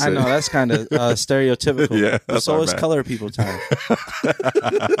country accent. I know that's kind of stereotypical. Yeah, but so is color people time.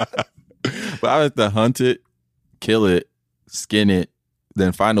 But I have to hunt it, kill it, skin it,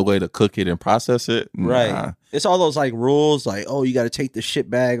 then find a way to cook it and process it. Right. Nah. It's all those like rules, like, oh, you got to take the shit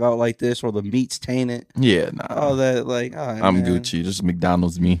bag out like this, or the meat's tainted. Yeah, nah. All that, like, all right, I'm man. Gucci. Just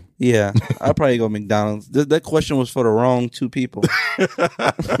McDonald's me. Yeah, I'll probably go McDonald's. That question was for the wrong two people.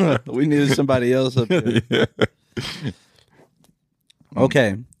 We needed somebody else up there. Yeah.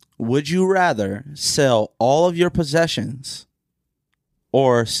 Okay. Would you rather sell all of your possessions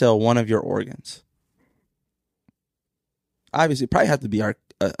or sell one of your organs? Obviously, it probably have to be our.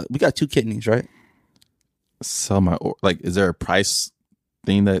 We got 2 kidneys, right? Sell my is there a price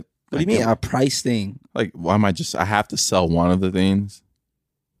thing that? What do you mean a price thing? Like, why am I have to sell one of the things?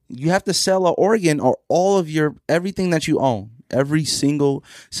 You have to sell an organ or all of everything that you own, every single.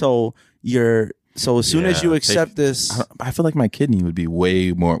 So as soon as you accept this, I feel like my kidney would be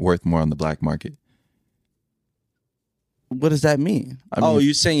way more worth more on the black market. what does that mean? I mean,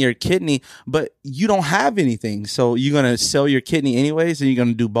 you're saying your kidney, but you don't have anything, so you're gonna sell your kidney anyways, and you're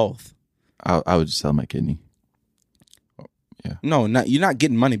gonna do both. I would just sell my kidney. No, you're not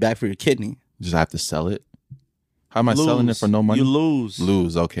getting money back for your kidney. Just have to sell it. How am I selling it for no money? You lose.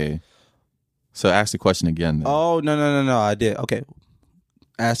 Lose. Okay. So ask the question again. Then. Oh no! I did. Okay,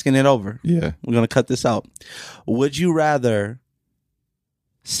 asking it over. Yeah. We're gonna cut this out. Would you rather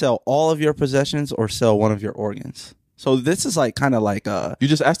sell all of your possessions or sell one of your organs? So this is like kind of like You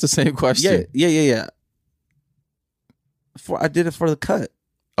just asked the same question. Yeah. I did it for the cut.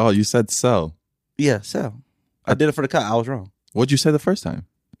 Oh, you said sell. Yeah, sell. I did it for the cut. I was wrong. What'd you say the first time?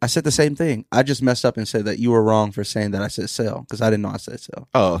 I said the same thing. I just messed up and said that you were wrong for saying that I said sell because I didn't know I said sell.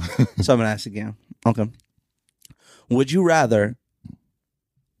 Oh. So I'm gonna ask again. Okay. Would you rather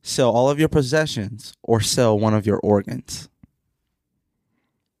sell all of your possessions or sell one of your organs?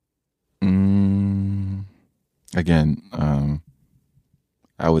 Again,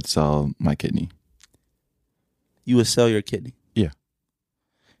 I would sell my kidney. You would sell your kidney? Yeah.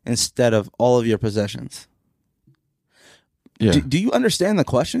 Instead of all of your possessions? Yeah. Do you understand the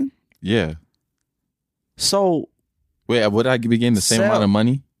question? Yeah. So, wait, would I be getting the same amount of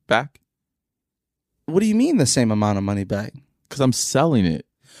money back? What do you mean the same amount of money back? Because I'm selling it.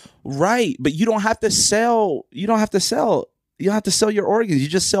 Right, but you don't have to sell. You don't have to sell your organs. You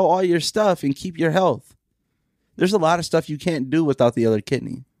just sell all your stuff and keep your health. There's a lot of stuff you can't do without the other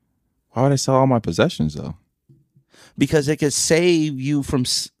kidney. Why would I sell all my possessions though? Because it could save you from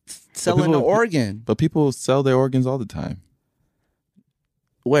selling the organ. But people sell their organs all the time.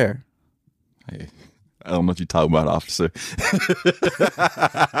 Where? Hey, I don't know what you're talking about, officer.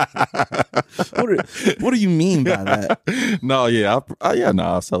 What do you mean by that? No, yeah.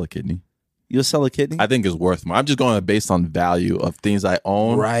 I'll sell a kidney. You'll sell a kidney? I think it's worth more. I'm just going based on value of things I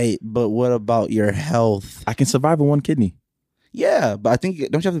own. Right, but what about your health? I can survive on one kidney. Yeah, but I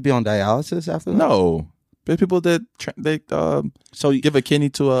think, don't you have to be on dialysis after that? No. There's people that so give a kidney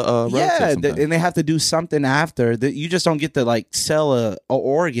to a relative sometimes. And they have to do something after. You just don't get to like sell a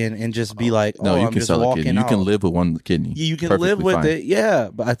organ and just be like, no, you I'm can just sell a walking kidney. You out. can live with one kidney. You can Perfectly live with fine. it, yeah.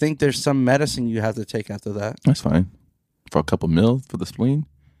 But I think there's some medicine you have to take after that. That's fine. For a couple mil for the spleen?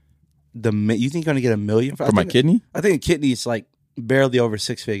 You think you're gonna get $1 million For my kidney? I think a kidney is like barely over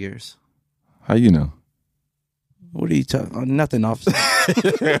 6 figures. How you know? What are you talking? Oh, nothing, officer.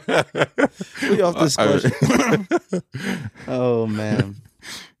 We off this question. Oh man.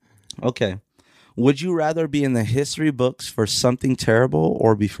 Okay. Would you rather be in the history books for something terrible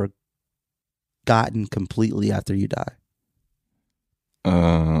or be forgotten completely after you die?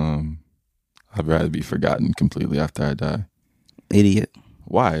 I'd rather be forgotten completely after I die. Idiot.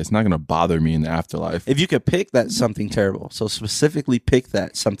 Why? It's not going to bother me in the afterlife. If you could pick that something terrible, so specifically pick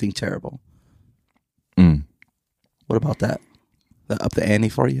that something terrible. What about that? That up the ante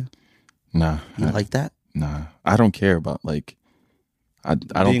for you? Nah. You like that? Nah. I don't care about I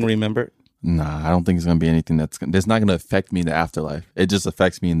don't being remembered? Nah, I don't think it's going to be anything that's not going to affect me in the afterlife. It just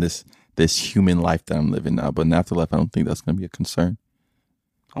affects me in this human life that I'm living now. But in the afterlife, I don't think that's going to be a concern.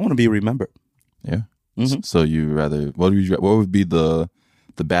 I want to be remembered. Yeah. Mm-hmm. So you rather what would be the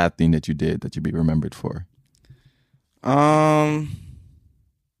bad thing that you did that you'd be remembered for?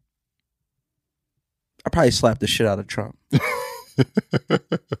 I probably slapped the shit out of Trump.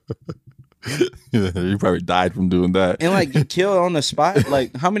 You probably died from doing that. And like you killed on the spot.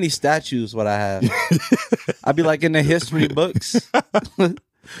 Like how many statues would I have? I'd be like in the history books.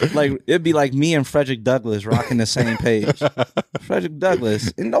 Like it'd be like me and Frederick Douglass rocking the same page. Frederick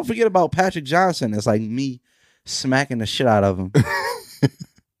Douglass. And don't forget about Patrick Johnson. It's like me smacking the shit out of him.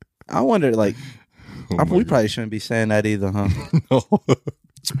 I wonder like we probably shouldn't be saying that either, huh? No.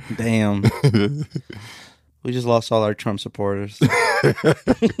 Damn. We just lost all our Trump supporters.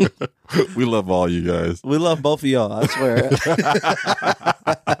 We love all you guys. We love both of y'all, I swear.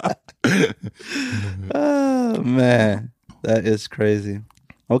 Oh, man. That is crazy.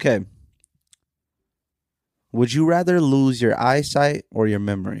 Okay. Would you rather lose your eyesight or your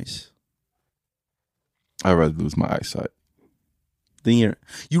memories? I'd rather lose my eyesight You'd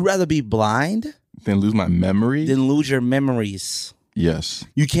rather be blind than lose my memory. than lose your memories. Yes.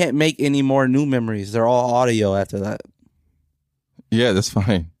 You can't make any more new memories. They're all audio after that. Yeah, that's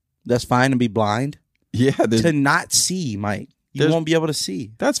fine. That's fine to be blind. Yeah, To not see, Mike. You won't be able to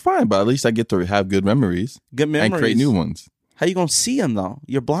see. that's fine. But at least I get to have good memories Good memories. and create new ones. How you gonna see them though?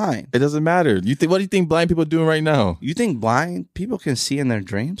 You're blind. It doesn't matter. What do you think blind people are doing right now? You think blind people can see in their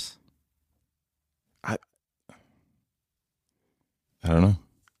dreams? I don't know.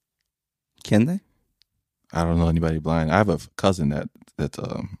 Can they? I don't know anybody blind. I have a cousin that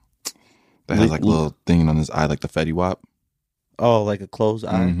has like a little thing on his eye, like the Fetty Wap. Oh, like a closed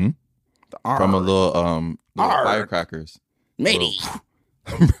eye. Mm-hmm. From a little firecrackers. Matey.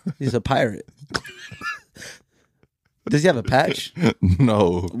 He's a pirate. Does he have a patch?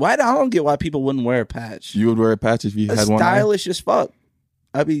 No. I don't get why people wouldn't wear a patch. You would wear a patch if you It's had one eye? stylish as fuck.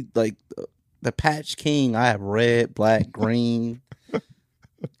 I'd be like the patch king. I have red, black, green.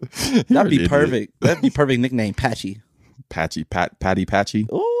 That'd be perfect. That'd be perfect nickname, Patchy. Patchy, Patty Patchy.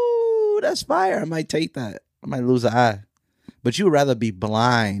 Ooh, that's fire. I might take that. I might lose an eye. But you would rather be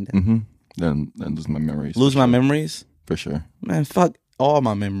blind. Mm-hmm. Then lose my memories. Lose my memories? For sure. Man, fuck all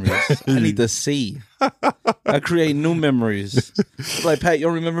my memories. I need to see. I create new memories. Like, Pat, you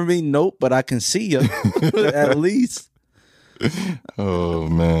don't remember me? Nope, but I can see you. At least. Oh,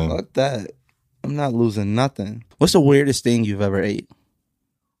 man. Fuck that. I'm not losing nothing. What's the weirdest thing you've ever ate?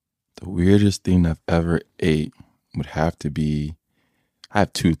 The weirdest thing I've ever ate would have to be, I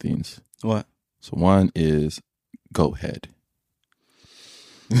have two things. What? So one is goat head.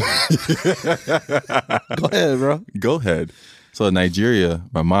 Go ahead, bro. Goat head. So in Nigeria,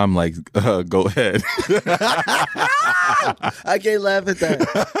 my mom likes goat head. I can't laugh at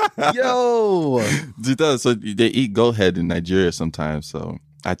that. Yo. She does. So they eat goat head in Nigeria sometimes. So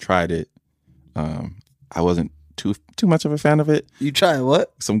I tried it. I wasn't too much of a fan of it. You try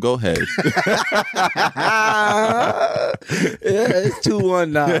what? Some goat head. Yeah, it's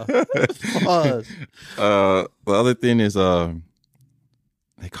 2-1 now. Pause. The other thing is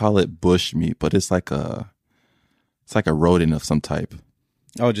they call it bush meat, but it's like a rodent of some type.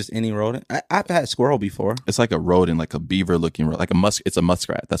 Oh, just any rodent? I've had squirrel before. It's like a rodent, like a beaver looking, like a it's a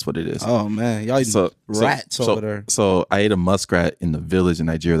muskrat. That's what it is. Oh man, y'all eating rats over there. So I ate a muskrat in the village in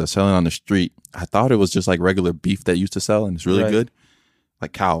Nigeria. They're selling on the street. I thought it was just like regular beef that used to sell, and it's really good,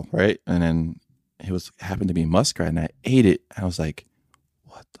 like cow, right? And then it happened to be muskrat, and I ate it. And I was like,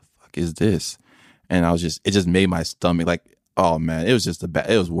 "What the fuck is this?" And it just made my stomach like, oh man, it was just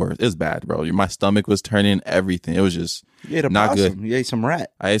it was worse. It was bad, bro. My stomach was turning, everything. It was just not good. You ate some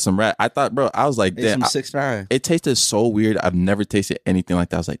rat. I ate some rat. I thought, bro, I was like, Ate damn. some 6ix9ine. It tasted so weird. I've never tasted anything like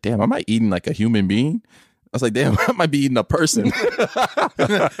that. I was like, damn, am I eating like a human being? I was like, damn, I might be eating a person.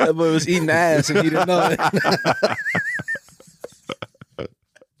 That boy was eating ass and you didn't know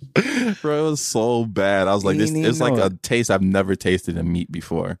it. Bro, it was so bad. I was like, You didn't it's even like know a taste I've never tasted in meat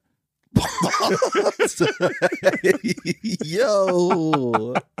before.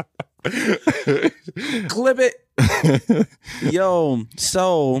 Yo. Clip it. Yo,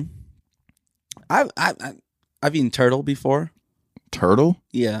 so I've eaten turtle before. Turtle?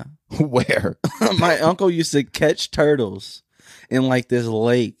 Yeah. Where? My uncle used to catch turtles in like this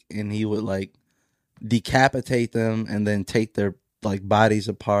lake, and he would like decapitate them and then take their like bodies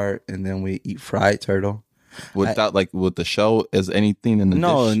apart, and then we eat fried turtle. Without with the shell is anything in the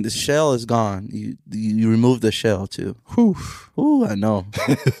No, dish? and the shell is gone. You remove the shell too. Whew. Ooh, I know.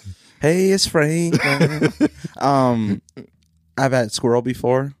 Hey, it's Frank. I've had squirrel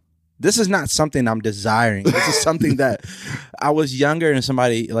before. This is not something I'm desiring. This is something that I was younger and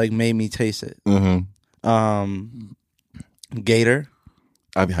somebody like made me taste it. Mm-hmm. Gator.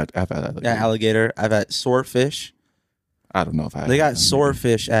 I've had that. Yeah, alligator. I've had swordfish. I don't know if I. They got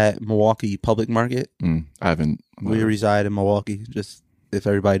swordfish at Milwaukee Public Market. I haven't. We reside in Milwaukee. Just if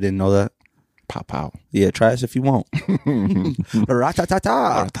everybody didn't know that. Pow pow. Yeah, try us if you want.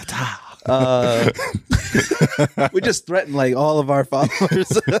 Ra-ta-ta-ta. We just threatened like all of our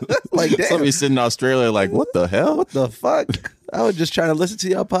followers. Like, damn, Somebody sitting in Australia, like, what the hell? what the fuck? I was just trying to listen to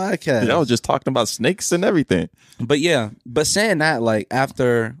your podcast. I was just talking about snakes and everything. But yeah, but saying that, like,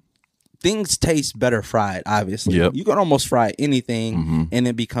 after things taste better fried, obviously. Yep. You can almost fry anything and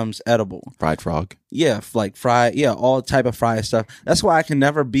it becomes edible. Fried frog. Yeah, like fried, all type of fried stuff. That's why I can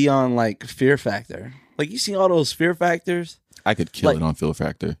never be on like Fear Factor. Like you see all those Fear Factors. I could kill Like- it on Feel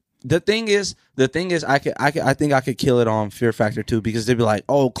Factor. The thing is, I think I could kill it on Fear Factor too, because they'd be like,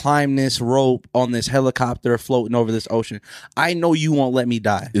 "Oh, climb this rope on this helicopter floating over this ocean." I know you won't let me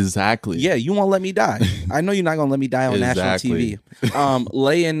die. Exactly. Yeah, you won't let me die. I know you're not gonna let me die on Exactly. national TV.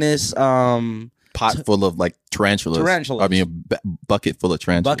 Lay in this Pot full of like tarantulas. Tarantulas. I mean, bucket full of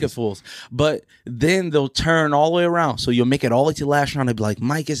tarantulas. bucketfuls, but then they'll turn all the way around. So you'll make it all the way to the last round. They'll be like,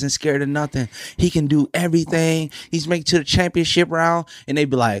 Mike isn't scared of nothing. He can do everything. He's making to the championship round, and they'd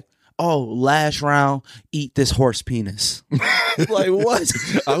be like, "Oh, last round, eat this horse penis." Like what?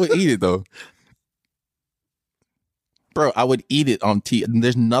 I would eat it though. Bro, I would eat it on tea.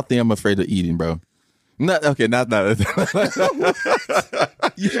 There's nothing I'm afraid of eating, bro. Not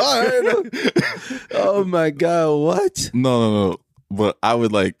Oh my god, what? No. But I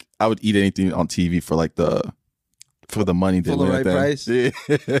would eat anything on TV for like the money they For the win right at the end. price?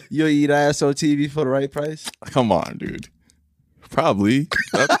 Yeah. You'll eat ass on TV for the right price? Come on, dude. Probably.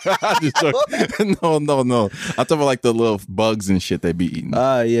 I just joking. No. I'm talking about like the little bugs and shit they be eating.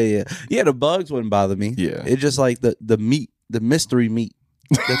 Yeah. The bugs wouldn't bother me. Yeah. It's just like the meat, the mystery meat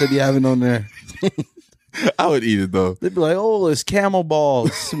that they be having on there. I would eat it though. They'd be like, "Oh, it's camel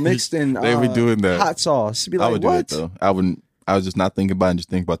balls mixed in They be doing that. hot sauce." Be like, I would "What?" do it though. I wouldn't. I was just not thinking about it and just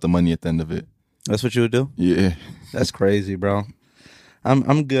think about the money at the end of it. That's what you would do? Yeah. That's crazy, bro.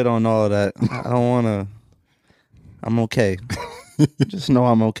 I'm good on all of that. I don't want to. I'm okay. Just know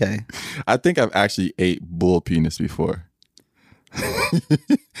I'm okay. I think I've actually ate bull penis before.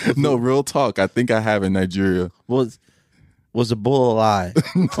 No, real talk. I think I have in Nigeria. Was the bull alive?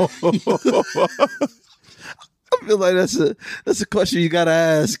 I feel like that's a question you gotta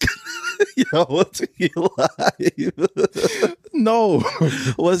ask. Yo, what's he alive? No.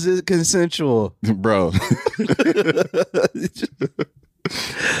 Was it consensual? Bro.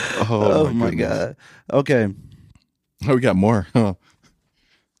 Oh my goodness. god. Okay. Oh, we got more. Huh.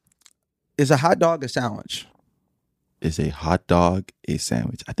 Is a hot dog a sandwich? Is a hot dog a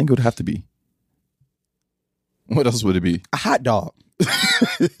sandwich? I think it would have to be. What else would it be? A hot dog.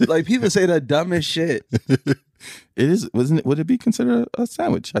 Like people say the dumbest shit. It is. Would it be considered a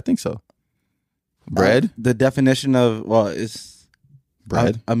sandwich? I think so. Bread. The definition of is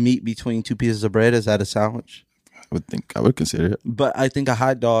Bread. a meat between two pieces of bread. Is that a sandwich? I would consider it. But I think a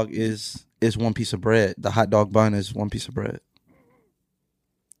hot dog is one piece of bread. The hot dog bun is one piece of bread.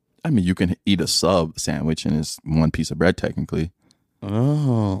 I mean, you can eat a sub sandwich and it's one piece of bread technically.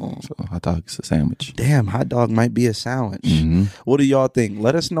 Oh, So hot dog is a sandwich. damn! Hot dog might be a sandwich. Mm-hmm. What do y'all think?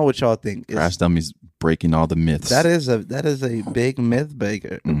 Let us know what y'all think. Crash Dummies breaking all the myths. That is a big myth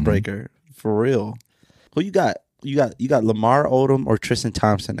breaker for real. Who you got? You got Lamar Odom or Tristan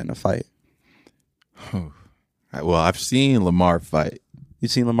Thompson in a fight? Well, I've seen Lamar fight. You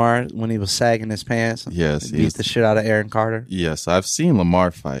seen Lamar when he was sagging his pants? Yes, He beat the shit out of Aaron Carter. Yes, I've seen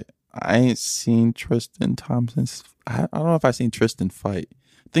Lamar fight. I ain't seen Tristan Thompson's. I don't know if I've seen Tristan fight.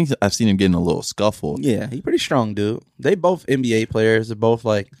 I think I've seen him get in a little scuffle. Yeah, he pretty strong, dude. They both NBA players. They're both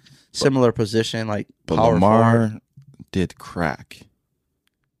like similar position, like But power Lamar forward. did crack.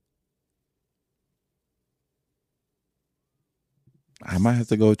 I might have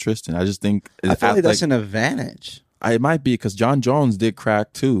to go with Tristan. I just think I feel like that's an advantage. it might be because John Jones did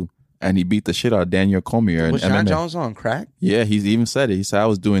crack too, and he beat the shit out of Daniel Cormier. in Was John MMA. Jones on crack? Yeah, he's even said it. He said I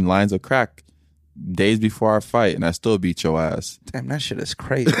was doing lines of crack days before our fight, and I still beat your ass. Damn, that shit is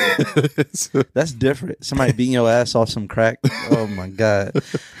crazy. That's different. Somebody beating your ass off some crack. Oh my god.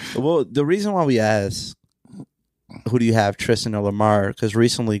 Well, the reason why we ask who do you have, Tristan or Lamar, because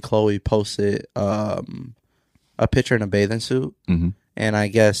recently Chloe posted a picture in a bathing suit, Mhm. and I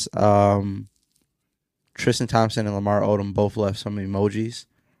guess Tristan Thompson and Lamar Odom both left some emojis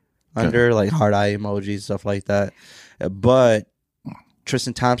under, like heart eye emojis, stuff like that. But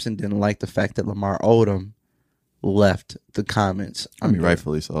Tristan Thompson didn't like the fact that Lamar Odom left the comments. I mean, under.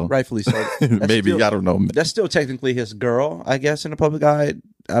 rightfully so. Rightfully so. That's Maybe still- I don't know. That's still technically his girl, I guess, in the public eye.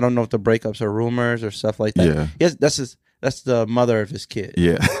 I don't know if the breakups are rumors or stuff like that. Yeah. Yes, that's the mother of his kid.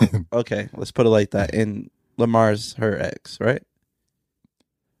 Yeah, Okay, let's put it like that. And Lamar's her ex, right?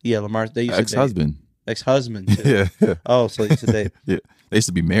 Yeah, Lamar's they used to date. ex-husband. Ex-husband too. Yeah, Oh, so they used to date. yeah. They used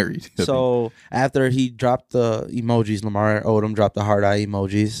to be married. So after he dropped the emojis, Lamar Odom dropped the heart eye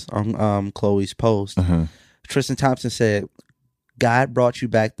emojis on Chloe's post. Uh-huh. Tristan Thompson said, "God brought you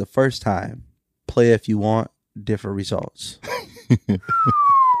back the first time. Play if you want, different results."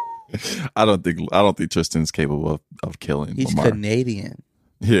 I don't think Tristan's capable of killing He's Lamar. Canadian.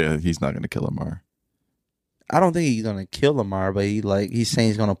 Yeah, he's not going to kill Lamar. I don't think he's gonna kill Lamar, but he's saying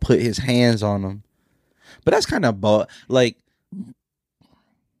he's gonna put his hands on him. But that's kind of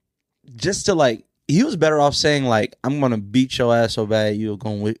just to like he was better off saying like, "I'm gonna beat your ass so bad you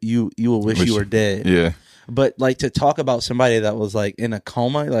will wish you were dead." Yeah. But like to talk about somebody that was like in a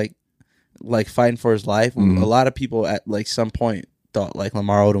coma, like fighting for his life. Mhm. A lot of people at like some point thought like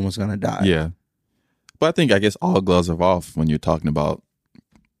Lamar Odom was gonna die. Yeah. But I guess all gloves are off when you're talking about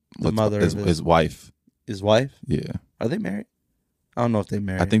The mother his, of his wife. his wife. Yeah. Are they married? I don't know if they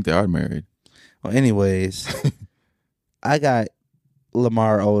married. I think they are married. Well, anyways, I got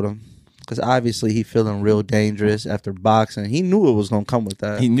Lamar Odom because obviously he feeling real dangerous after boxing. He knew it was gonna come with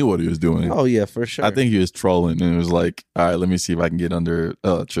that. He knew what he was doing. Oh yeah, for sure. I think he was trolling and it was like, all right, let me see if I can get under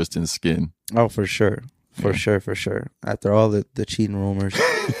Tristan's skin. Oh, for sure. For sure. After all the cheating rumors,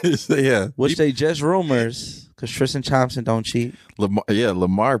 Yeah. which they just rumors, because Tristan Thompson don't cheat.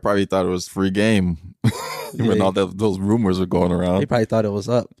 Lamar probably thought it was free game when Yeah. all those rumors were going He around. probably thought it was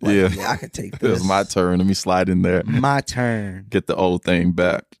up. Like, Yeah. I could take It this. was my turn. Let me slide in there. My turn. Get the old thing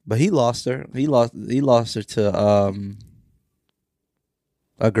back. But he lost her. He lost her to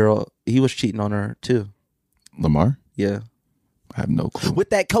a girl. He was cheating on her too. Lamar? Yeah. I have no clue. With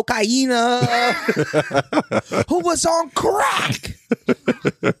that cocaine, who was on crack.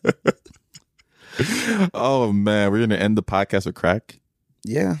 Oh man, we're gonna end the podcast with crack.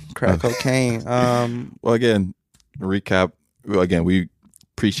 Yeah, crack cocaine. Well, again, recap. Well, again, we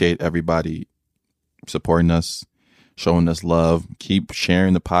appreciate everybody supporting us, showing us love. Keep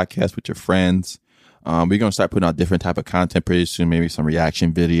sharing the podcast with your friends. We're gonna start putting out different type of content pretty soon. Maybe some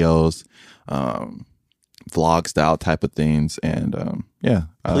reaction videos, vlog style type of things, and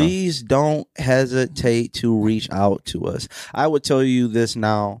Please don't hesitate to reach out to us. I would tell you this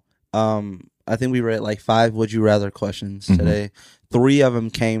now. I think we read like 5 would you rather questions today. 3 of them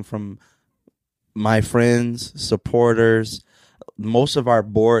came from my friends, supporters. Most of our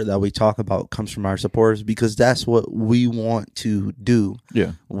board that we talk about comes from our supporters because that's what we want to do.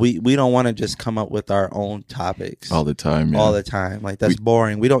 Yeah, We don't want to just come up with our own topics all the time. Yeah. all the time. Like that's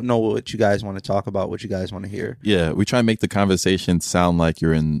boring. We don't know what you guys want to talk about, what you guys want to hear. Yeah, we try and make the conversation sound like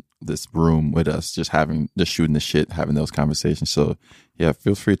you're in this room with us, just shooting the shit, having those conversations. So yeah,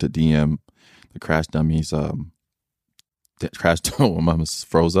 feel free to DM the Crash Dummies. Crash Dummy, I almost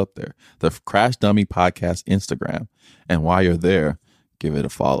froze up there. The Crash Dummy Podcast Instagram, and while you're there, give it a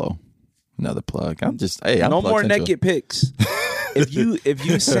follow. Another plug. I'm No more plugged into naked pics. If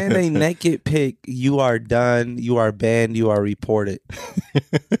you send a naked pic, you are done. You are banned. You are reported.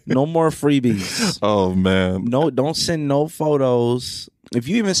 No more freebies. Oh man. No, don't send no photos. If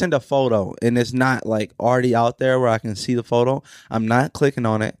you even send a photo and it's not like already out there where I can see the photo, I'm not clicking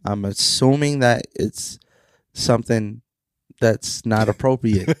on it. I'm assuming that it's something that's not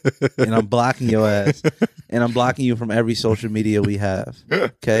appropriate, and I'm blocking your ass, and I'm blocking you from every social media we have.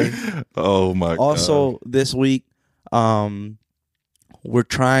 Okay. Oh my god. Also, this week, we're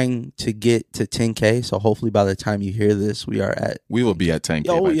trying to get to 10K. So hopefully, by the time you hear this, we are at. We will be at 10K.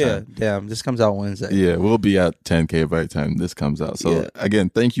 Oh by the yeah, time. damn! This comes out Wednesday. Yeah, we'll be at 10K by the time this comes out. So Yeah. again,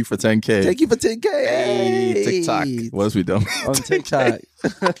 thank you for 10K. Thank you for 10K. Hey, TikTok. What else we done? On TikTok.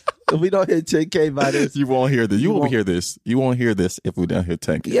 If we don't hit 10K by this, You won't hear this. You won't won't- hear this. You won't hear this if we don't hit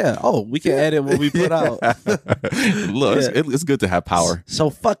 10K. yeah. Oh, we can edit what we put out. Look, it's good to have power. So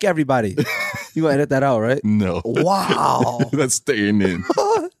fuck everybody. You gonna edit that out, right? No. Wow. That's staying in.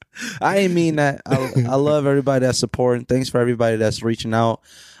 I ain't mean that. I love everybody that's supporting. Thanks for everybody that's reaching out.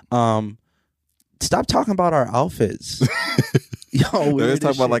 Stop talking about our outfits. Yo, we Let's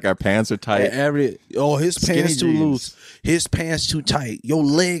talk about like our pants are tight. his Skinny pants too jeans. loose. His pants too tight. Your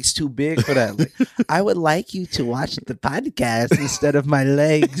legs too big for that. Like, I would like you to watch the podcast instead of my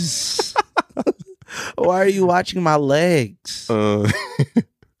legs. Why are you watching my legs?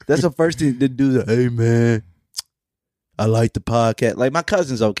 That's the first thing to do. Hey man, I like the podcast. Like my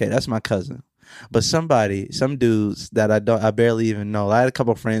cousin's okay. That's my cousin. But some dudes that I barely even know. I had a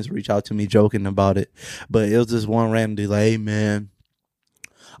couple of friends reach out to me joking about it, but it was just one random dude like, "Hey man,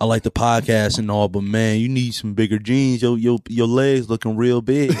 I like the podcast and all, but man, you need some bigger jeans. Your legs looking real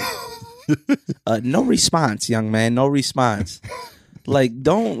big." No response, young man. No response. Like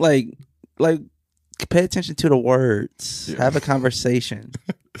don't like pay attention to the words. Yeah. Have a conversation.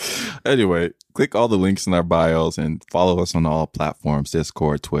 Anyway, click all the links in our bios and follow us on all platforms,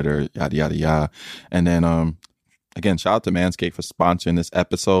 Discord, Twitter, yada, yada, yada. And then, again, shout out to Manscaped for sponsoring this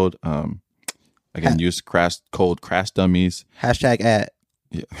episode. Again, use code Crash Dummies. Hashtag @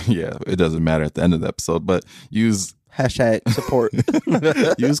 Yeah, it doesn't matter at the end of the episode, but use Hashtag support.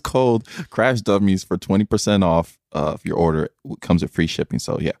 use code Crash Dummies for 20% off if your order comes with free shipping.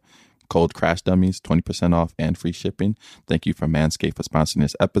 So yeah, code Crash Dummies, 20% off and free shipping. Thank you for Manscaped for sponsoring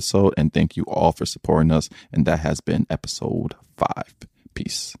this episode, and thank you all for supporting us. And that has been episode 5.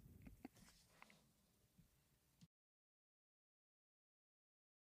 Peace.